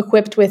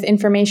equipped with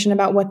information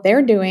about what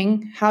they're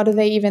doing, how do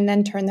they even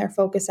then turn their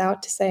focus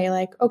out to say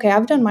like, okay,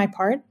 I've done my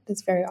part.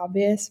 That's very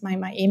obvious. My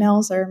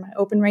emails or my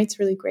open rate's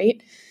really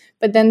great.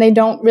 But then they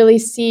don't really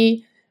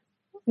see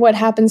what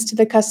happens to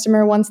the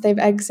customer once they've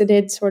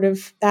exited sort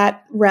of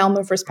that realm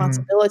of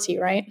responsibility,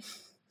 right?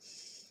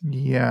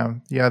 Yeah,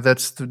 yeah,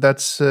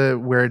 that's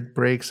where it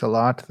breaks a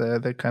lot.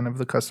 The kind of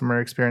the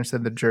customer experience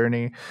and the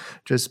journey,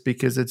 just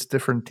because it's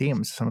different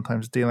teams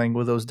sometimes dealing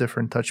with those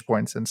different touch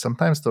points, and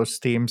sometimes those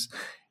teams,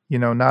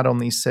 not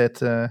only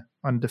sit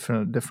on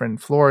different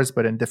floors,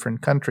 but in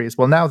different countries.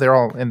 Well, now they're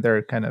all in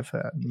their kind of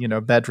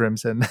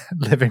bedrooms and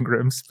living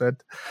rooms, but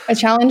A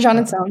challenge on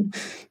uh, its own.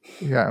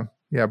 yeah,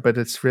 yeah, but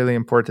it's really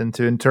important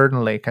to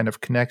internally kind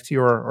of connect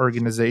your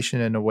organization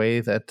in a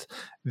way that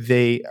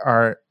they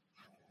are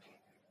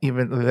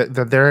even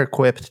that they're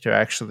equipped to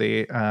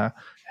actually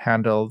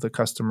handle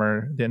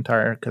the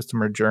entire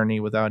customer journey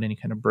without any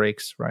kind of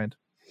breaks, right?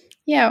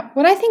 Yeah,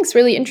 what I think is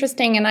really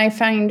interesting and I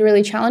find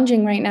really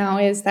challenging right now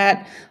is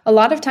that a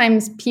lot of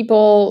times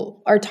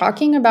people are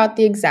talking about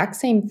the exact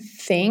same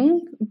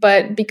thing,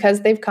 but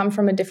because they've come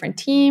from a different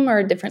team or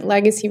a different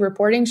legacy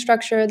reporting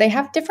structure, they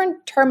have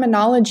different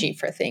terminology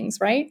for things,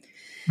 right?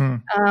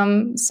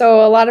 Hmm.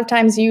 So a lot of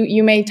times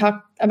you may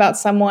talk about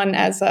someone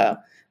as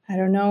I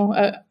don't know,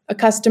 a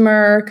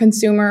customer,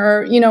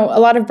 consumer, a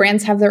lot of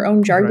brands have their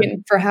own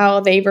jargon for how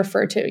they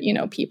refer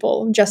to,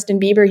 people. Justin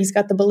Bieber, he's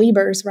got the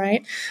Beliebers,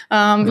 right?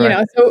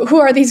 So who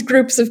are these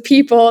groups of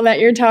people that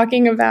you're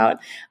talking about?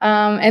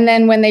 And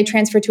then when they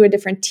transfer to a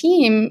different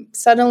team,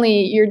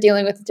 suddenly you're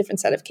dealing with a different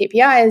set of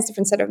KPIs,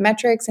 different set of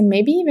metrics, and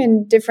maybe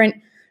even different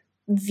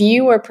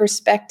view or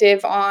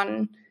perspective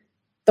on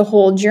the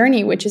whole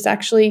journey, which is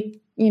actually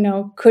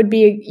you could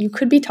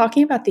be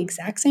talking about the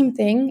exact same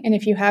thing. And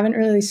if you haven't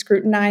really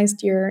scrutinized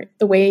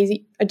the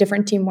way a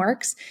different team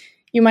works,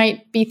 you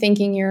might be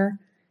thinking you're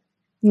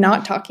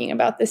not talking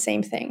about the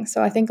same thing.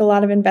 So I think a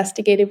lot of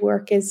investigative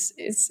work is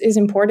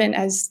important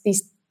as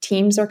these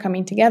teams are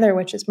coming together,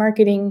 which is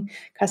marketing,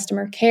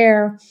 customer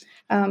care.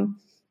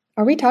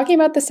 Are we talking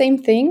about the same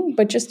thing,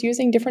 but just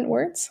using different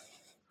words?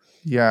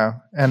 Yeah,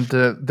 and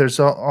there's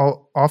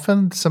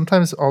often,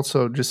 sometimes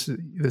also, just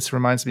this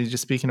reminds me,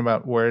 just speaking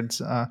about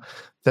words,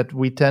 that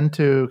we tend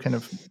to kind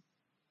of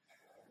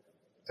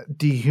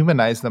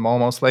dehumanize them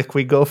almost. Like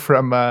we go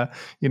from,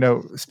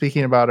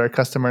 speaking about our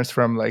customers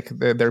from like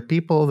they're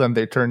people, then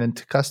they turn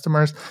into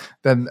customers,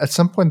 then at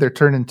some point they're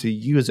turned into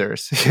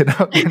users. They're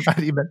not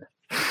even.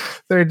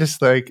 They're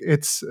just like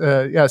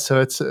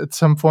So it's at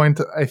some point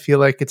I feel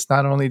like it's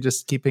not only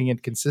just keeping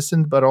it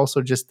consistent, but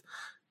also just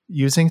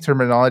using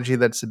terminology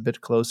that's a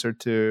bit closer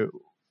to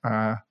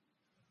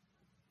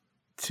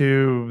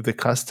the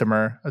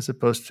customer as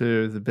opposed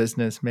to the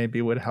business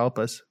maybe would help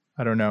us.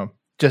 I don't know.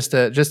 Just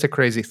a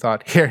crazy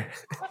thought here.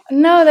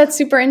 No, that's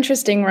super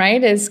interesting,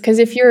 right? Is because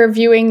if you're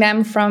viewing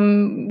them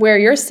from where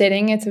you're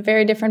sitting, it's a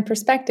very different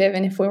perspective.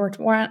 And if we were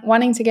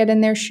wanting to get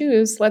in their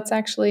shoes, let's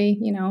actually,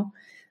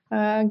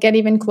 get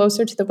even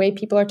closer to the way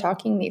people are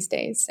talking these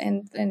days,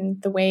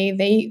 and the way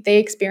they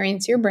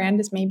experience your brand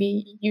is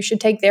maybe you should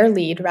take their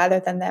lead rather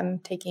than them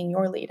taking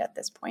your lead at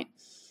this point.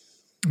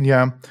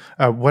 Yeah.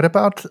 What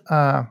about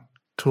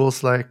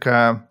tools like,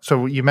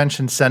 so you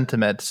mentioned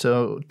Sentiment.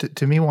 So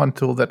to me, one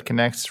tool that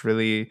connects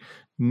really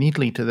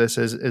neatly to this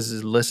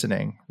is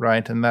listening,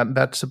 right? And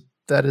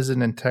that is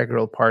an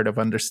integral part of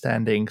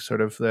understanding sort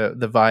of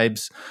the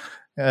vibes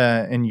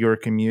in your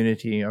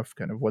community of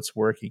kind of what's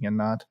working and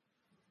not.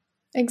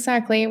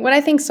 Exactly. What I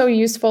think so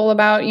useful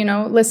about,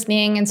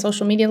 listening and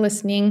social media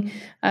listening,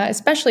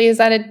 especially, is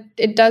that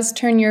it does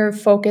turn your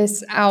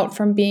focus out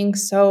from being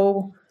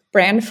so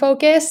brand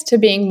focused to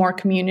being more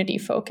community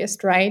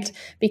focused, right?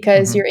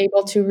 Because you're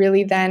able to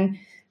really then,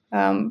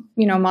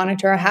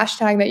 monitor a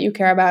hashtag that you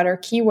care about or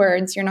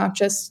keywords. You're not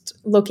just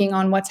looking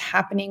on what's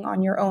happening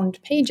on your own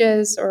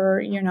pages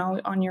or,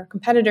 on your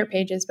competitor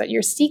pages, but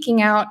you're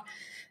seeking out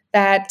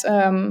that,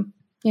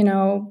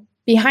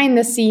 behind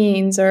the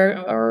scenes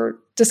or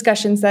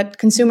discussions that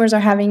consumers are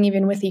having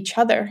even with each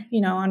other,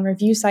 on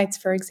review sites,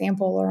 for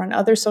example, or on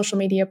other social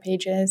media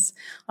pages,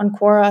 on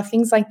Quora,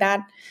 things like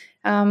that.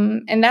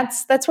 And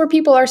that's where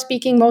people are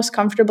speaking most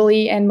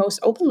comfortably and most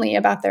openly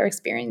about their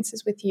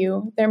experiences with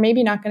you. They're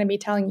maybe not going to be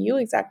telling you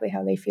exactly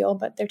how they feel,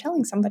 but they're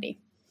telling somebody.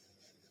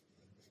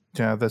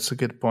 Yeah, that's a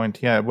good point.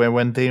 Yeah,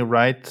 when they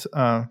write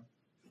to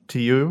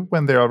you,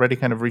 when they're already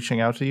kind of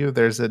reaching out to you,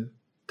 there's a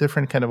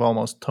different kind of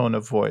almost tone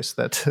of voice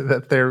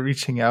that they're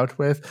reaching out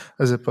with,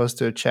 as opposed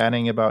to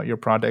chatting about your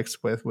products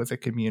with a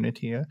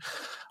community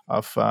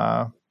of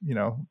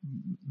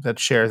that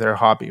share their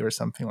hobby or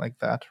something like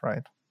that,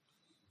 right?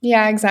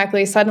 Yeah,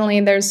 exactly. Suddenly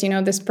there's,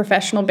 this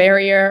professional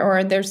barrier,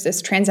 or there's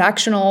this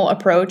transactional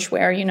approach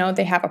where,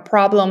 they have a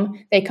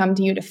problem, they come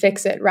to you to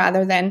fix it,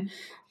 rather than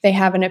they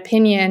have an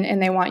opinion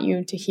and they want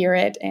you to hear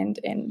it and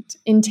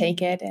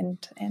intake it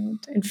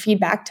and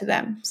feed back to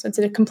them. So it's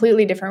a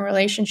completely different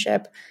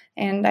relationship.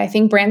 And I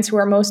think brands who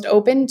are most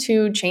open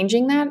to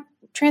changing that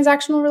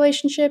transactional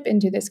relationship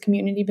into this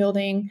community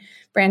building,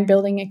 brand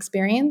building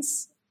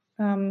experience,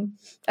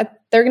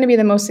 they're going to be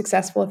the most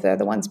successful if they're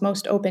the ones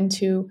most open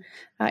to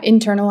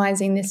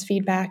internalizing this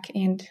feedback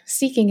and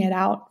seeking it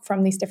out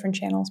from these different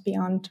channels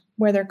beyond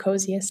where they're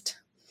coziest.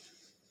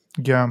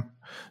 Yeah.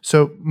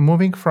 So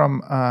moving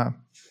from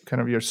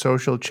kind of your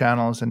social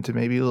channels into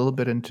maybe a little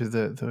bit into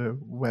the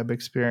web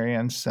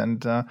experience,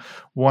 and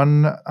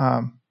one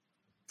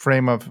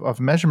frame of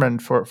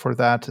measurement for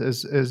that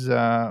is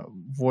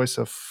voice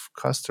of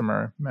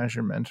customer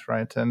measurement,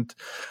 right? And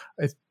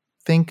I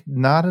think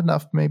not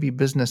enough maybe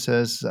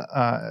businesses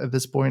at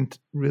this point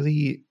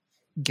really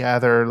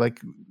gather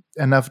like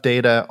enough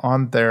data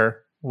on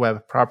their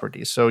web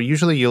properties. So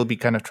usually you'll be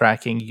kind of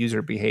tracking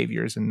user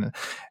behaviors and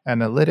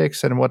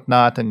analytics and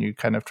whatnot, and you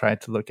kind of try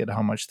to look at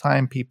how much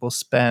time people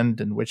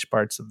spend and which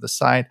parts of the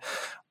site,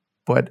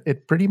 but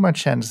it pretty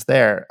much ends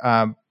there.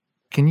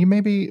 Can you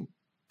maybe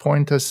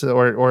point us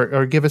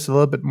or give us a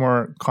little bit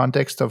more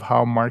context of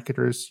how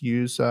marketers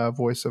use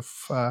voice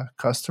of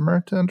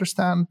customer to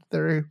understand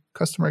their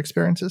customer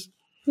experiences?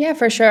 Yeah,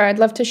 for sure. I'd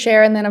love to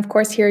share, and then of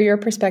course hear your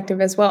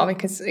perspective as well,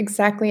 because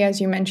exactly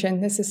as you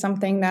mentioned, this is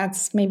something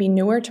that's maybe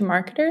newer to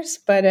marketers,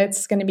 but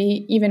it's going to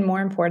be even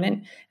more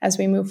important as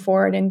we move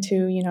forward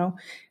into,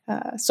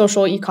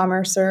 social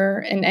e-commerce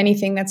and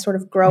anything that's sort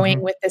of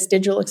growing with this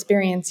digital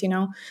experience.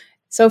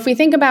 So if we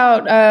think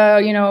about,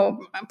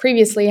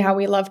 previously how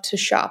we loved to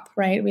shop,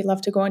 right? We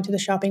love to go into the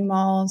shopping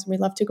malls. We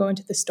love to go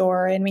into the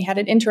store, and we had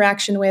an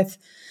interaction with,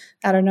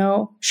 I don't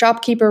know,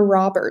 shopkeeper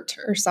Robert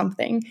or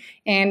something.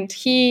 And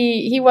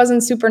he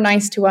wasn't super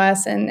nice to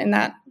us, and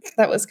that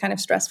was kind of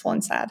stressful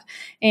and sad.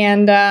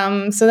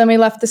 And so then we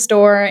left the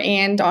store,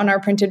 and on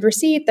our printed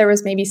receipt, there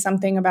was maybe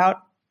something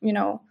about,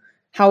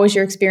 how was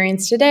your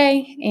experience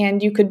today?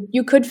 And you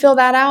could fill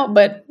that out,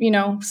 but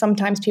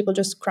sometimes people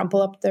just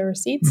crumple up their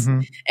receipts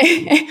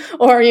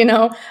or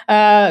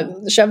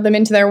shove them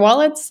into their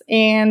wallets,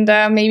 and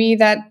maybe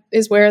that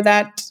is where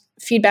that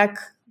feedback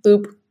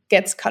loop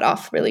gets cut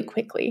off really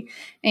quickly.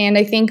 And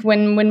I think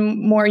when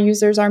more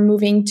users are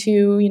moving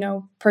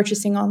to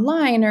purchasing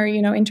online or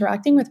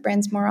interacting with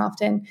brands more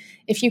often,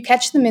 if you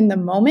catch them in the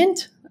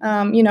moment,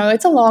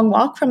 it's a long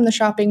walk from the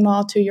shopping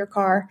mall to your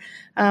car.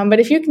 But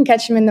if you can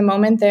catch them in the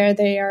moment,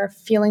 they are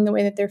feeling the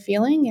way that they're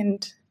feeling,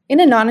 and in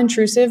a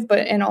non-intrusive,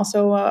 and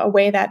also a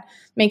way that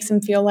makes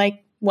them feel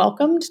like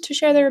welcomed to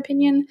share their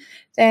opinion,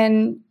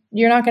 then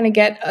you're not going to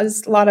get a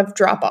lot of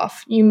drop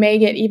off. You may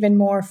get even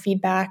more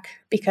feedback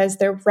because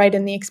they're right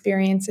in the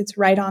experience. It's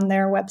right on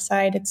their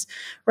website. It's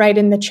right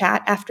in the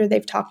chat after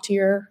they've talked to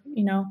your,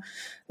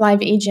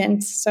 live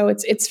agent. So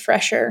it's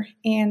fresher,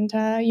 and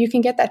you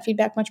can get that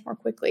feedback much more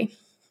quickly.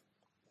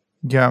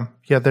 Yeah.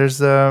 There's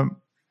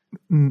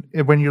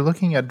when you're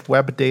looking at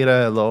web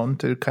data alone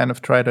to kind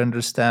of try to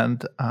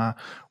understand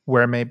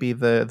where maybe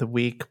the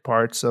weak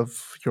parts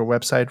of your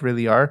website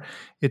really are,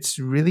 it's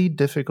really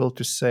difficult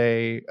to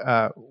say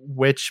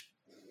which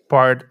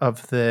part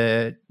of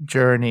the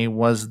journey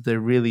was the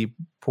really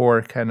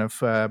poor kind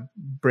of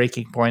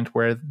breaking point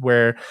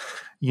where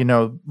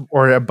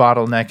or a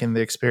bottleneck in the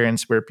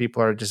experience where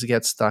people are just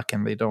get stuck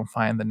and they don't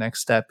find the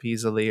next step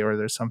easily, or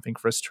there's something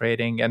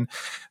frustrating. And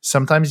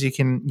sometimes you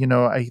can,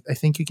 I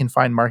think you can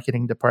find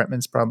marketing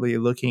departments probably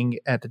looking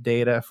at the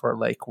data for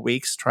like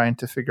weeks trying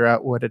to figure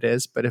out what it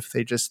is. But if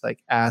they just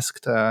like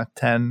asked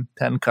 10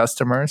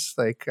 customers,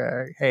 like,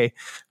 hey,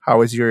 how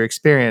was your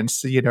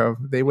experience?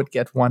 They would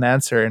get one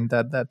answer, and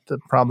that the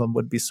problem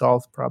would be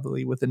solved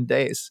probably within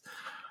days.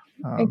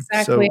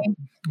 Exactly. So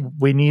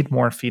we need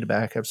more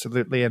feedback,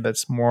 absolutely, and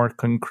that's more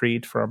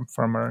concrete from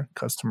our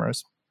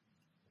customers.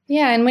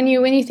 Yeah, and when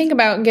you think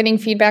about getting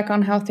feedback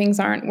on how things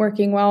aren't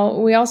working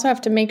well, we also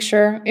have to make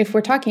sure, if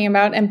we're talking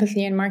about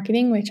empathy in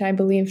marketing, which I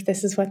believe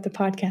this is what the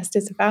podcast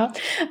is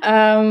about,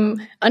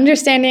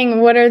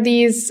 understanding what are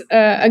these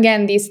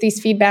these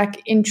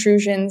feedback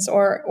intrusions,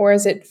 or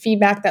is it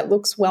feedback that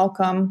looks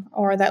welcome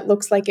or that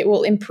looks like it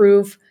will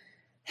improve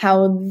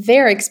how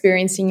they're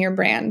experiencing your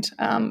brand.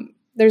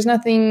 There's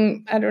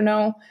nothing,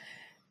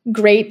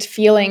 great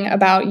feeling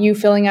about you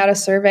filling out a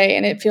survey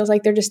and it feels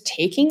like they're just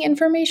taking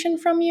information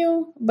from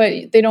you,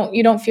 but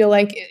you don't feel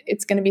like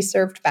it's going to be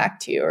served back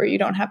to you, or you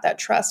don't have that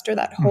trust or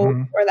that hope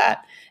or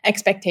that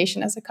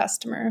expectation as a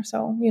customer.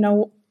 So,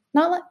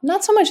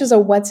 not so much as a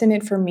what's in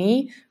it for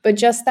me, but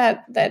just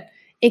that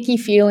icky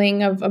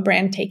feeling of a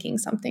brand taking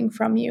something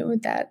from you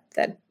that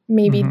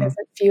maybe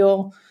doesn't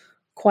feel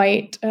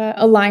quite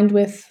aligned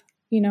with,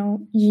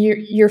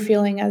 your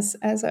feeling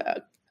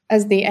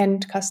as the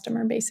end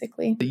customer,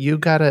 basically. You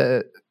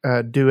gotta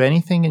do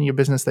anything in your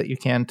business that you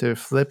can to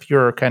flip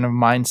your kind of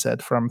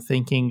mindset from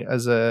thinking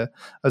as a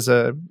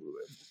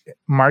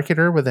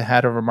marketer with the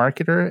hat of a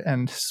marketer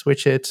and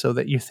switch it so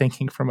that you're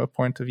thinking from a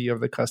point of view of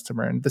the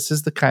customer. And this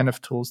is the kind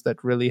of tools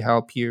that really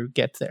help you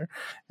get there.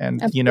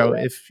 And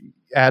Absolutely. If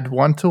add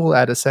one tool,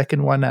 add a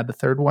second one, add a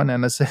third one,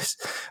 and as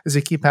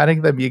you keep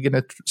adding them, you're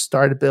gonna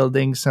start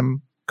building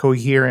some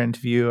coherent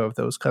view of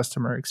those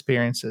customer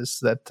experiences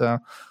that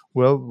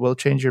will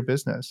change your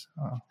business.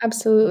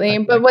 Absolutely.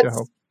 I'd But like to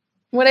hope.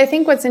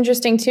 what's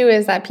interesting too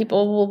is that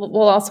people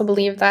will also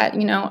believe that,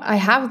 I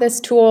have this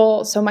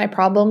tool, so my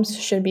problems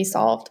should be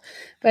solved.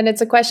 But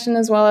it's a question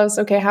as well as,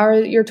 okay, how are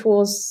your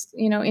tools,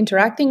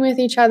 interacting with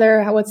each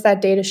other? What's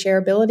that data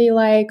shareability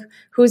like?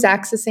 Who's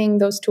accessing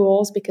those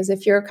tools? Because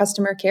if your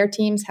customer care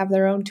teams have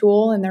their own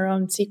tool and their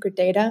own secret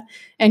data,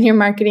 and your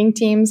marketing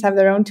teams have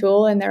their own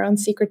tool and their own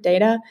secret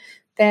data,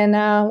 then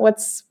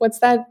what's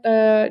that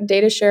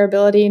data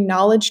shareability,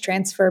 knowledge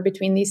transfer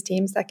between these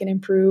teams that can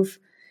improve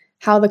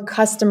how the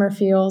customer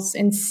feels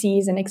and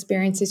sees and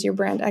experiences your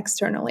brand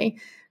externally?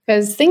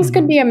 Because things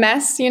could be a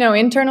mess,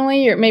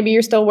 internally. Maybe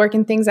you're still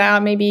working things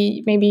out.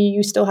 Maybe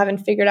you still haven't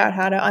figured out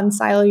how to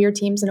unsilo your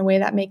teams in a way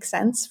that makes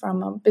sense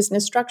from a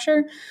business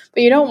structure.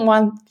 But you don't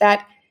want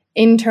that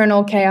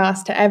internal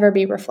chaos to ever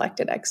be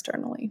reflected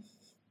externally.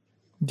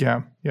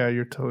 Yeah,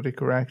 you're totally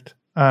correct.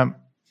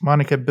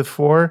 Monica,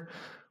 before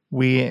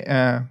we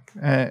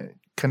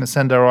kind of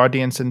send our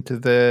audience into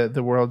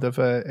the world of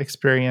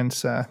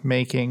experience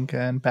making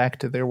and back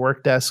to their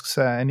work desks,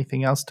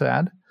 anything else to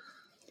add?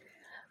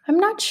 I'm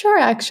not sure,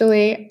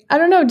 actually. I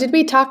don't know. Did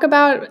we talk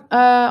about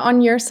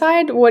on your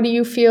side? What do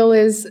you feel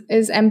is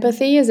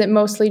empathy? Is it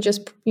mostly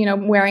just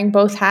wearing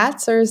both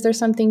hats, or is there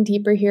something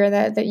deeper here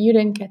that you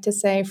didn't get to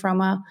say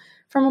from a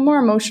more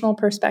emotional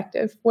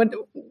perspective? What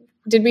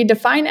did we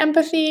define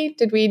empathy?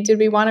 Did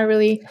we want to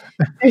really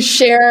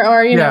share,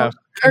 or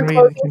Our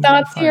closing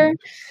thoughts here.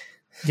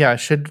 Yeah,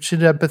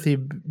 should empathy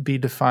be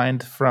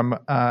defined from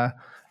a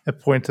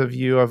point of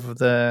view of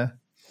the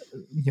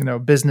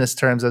business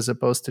terms as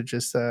opposed to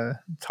just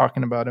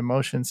talking about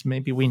emotions?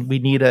 Maybe we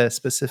need a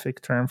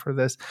specific term for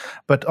this.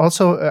 But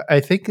also, I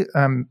think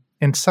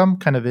in some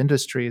kind of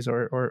industries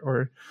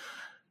or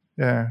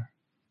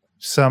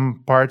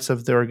some parts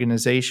of the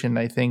organization,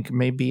 I think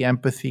maybe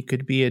empathy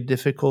could be a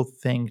difficult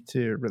thing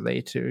to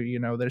relate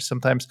to. There's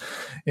sometimes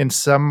in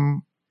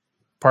some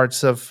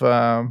parts of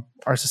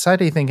our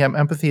society, I think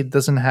empathy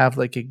doesn't have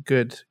like a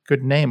good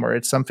name, or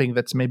it's something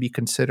that's maybe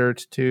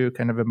considered too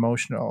kind of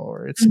emotional,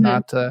 or it's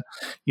not.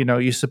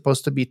 You're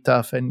supposed to be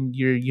tough, and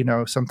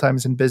you're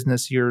sometimes in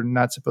business you're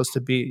not supposed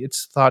to be.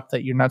 It's thought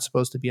that you're not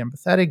supposed to be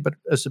empathetic, but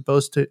as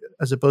opposed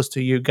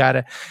to you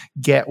gotta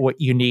get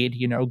what you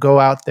need. Go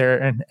out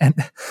there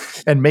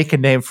and make a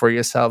name for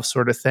yourself,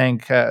 sort of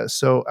thing.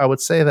 So I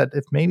would say that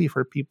if maybe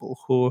for people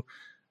who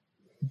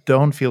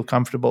don't feel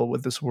comfortable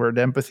with this word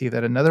empathy,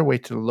 that another way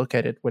to look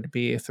at it would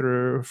be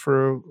through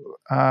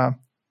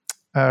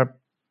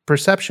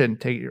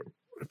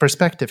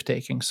perspective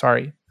taking.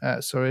 Sorry.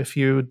 So if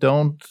you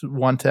don't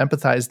want to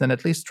empathize, then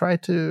at least try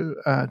to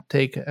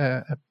take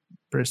a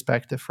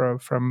perspective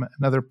from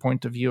another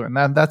point of view, and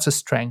that's a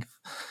strength.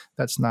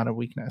 That's not a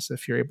weakness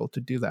if you're able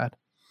to do that.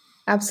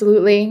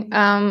 Absolutely.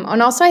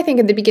 And also, I think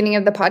at the beginning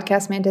of the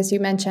podcast, Mantas, you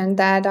mentioned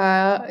that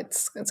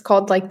it's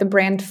called like the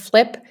brand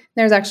flip.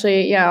 There's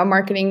actually a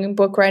marketing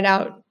book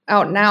out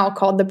now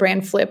called The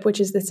Brand Flip, which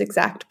is this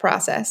exact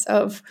process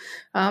of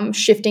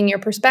shifting your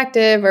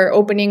perspective or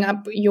opening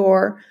up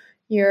your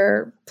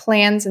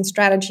plans and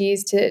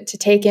strategies to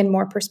take in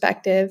more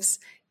perspectives.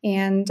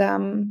 And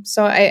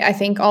so I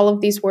think all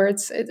of these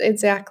words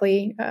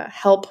exactly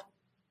help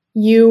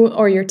you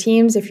or your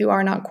teams, if you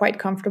are not quite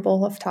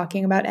comfortable of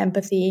talking about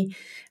empathy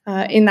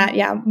in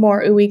that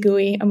more ooey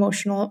gooey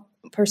emotional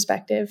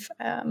perspective.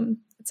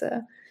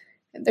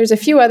 There's a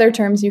few other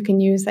terms you can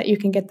use that you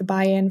can get the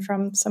buy-in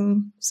from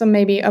some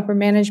maybe upper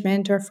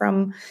management, or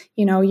from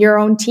your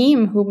own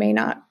team who may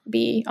not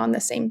be on the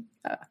same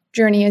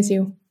journey as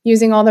you.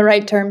 Using all the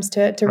right terms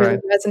to really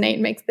resonate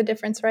makes the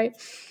difference, right?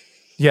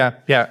 Yeah.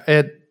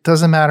 It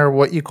doesn't matter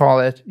what you call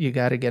it, you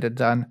got to get it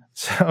done.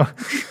 So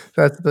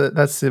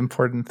that's the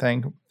important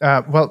thing.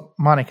 Well,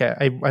 Monica,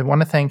 I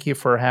want to thank you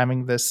for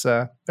having this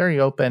very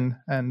open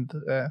and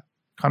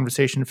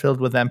conversation filled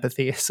with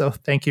empathy. So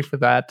thank you for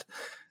that.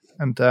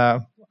 And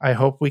I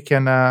hope we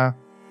can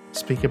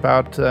speak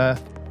about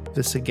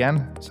this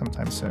again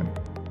sometime soon.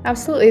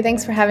 Absolutely.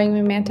 Thanks for having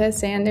me,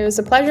 Mantas. And it was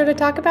a pleasure to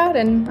talk about.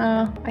 And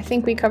I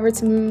think we covered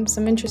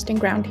some interesting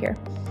ground here.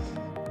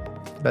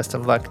 Best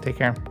of luck. Take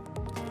care.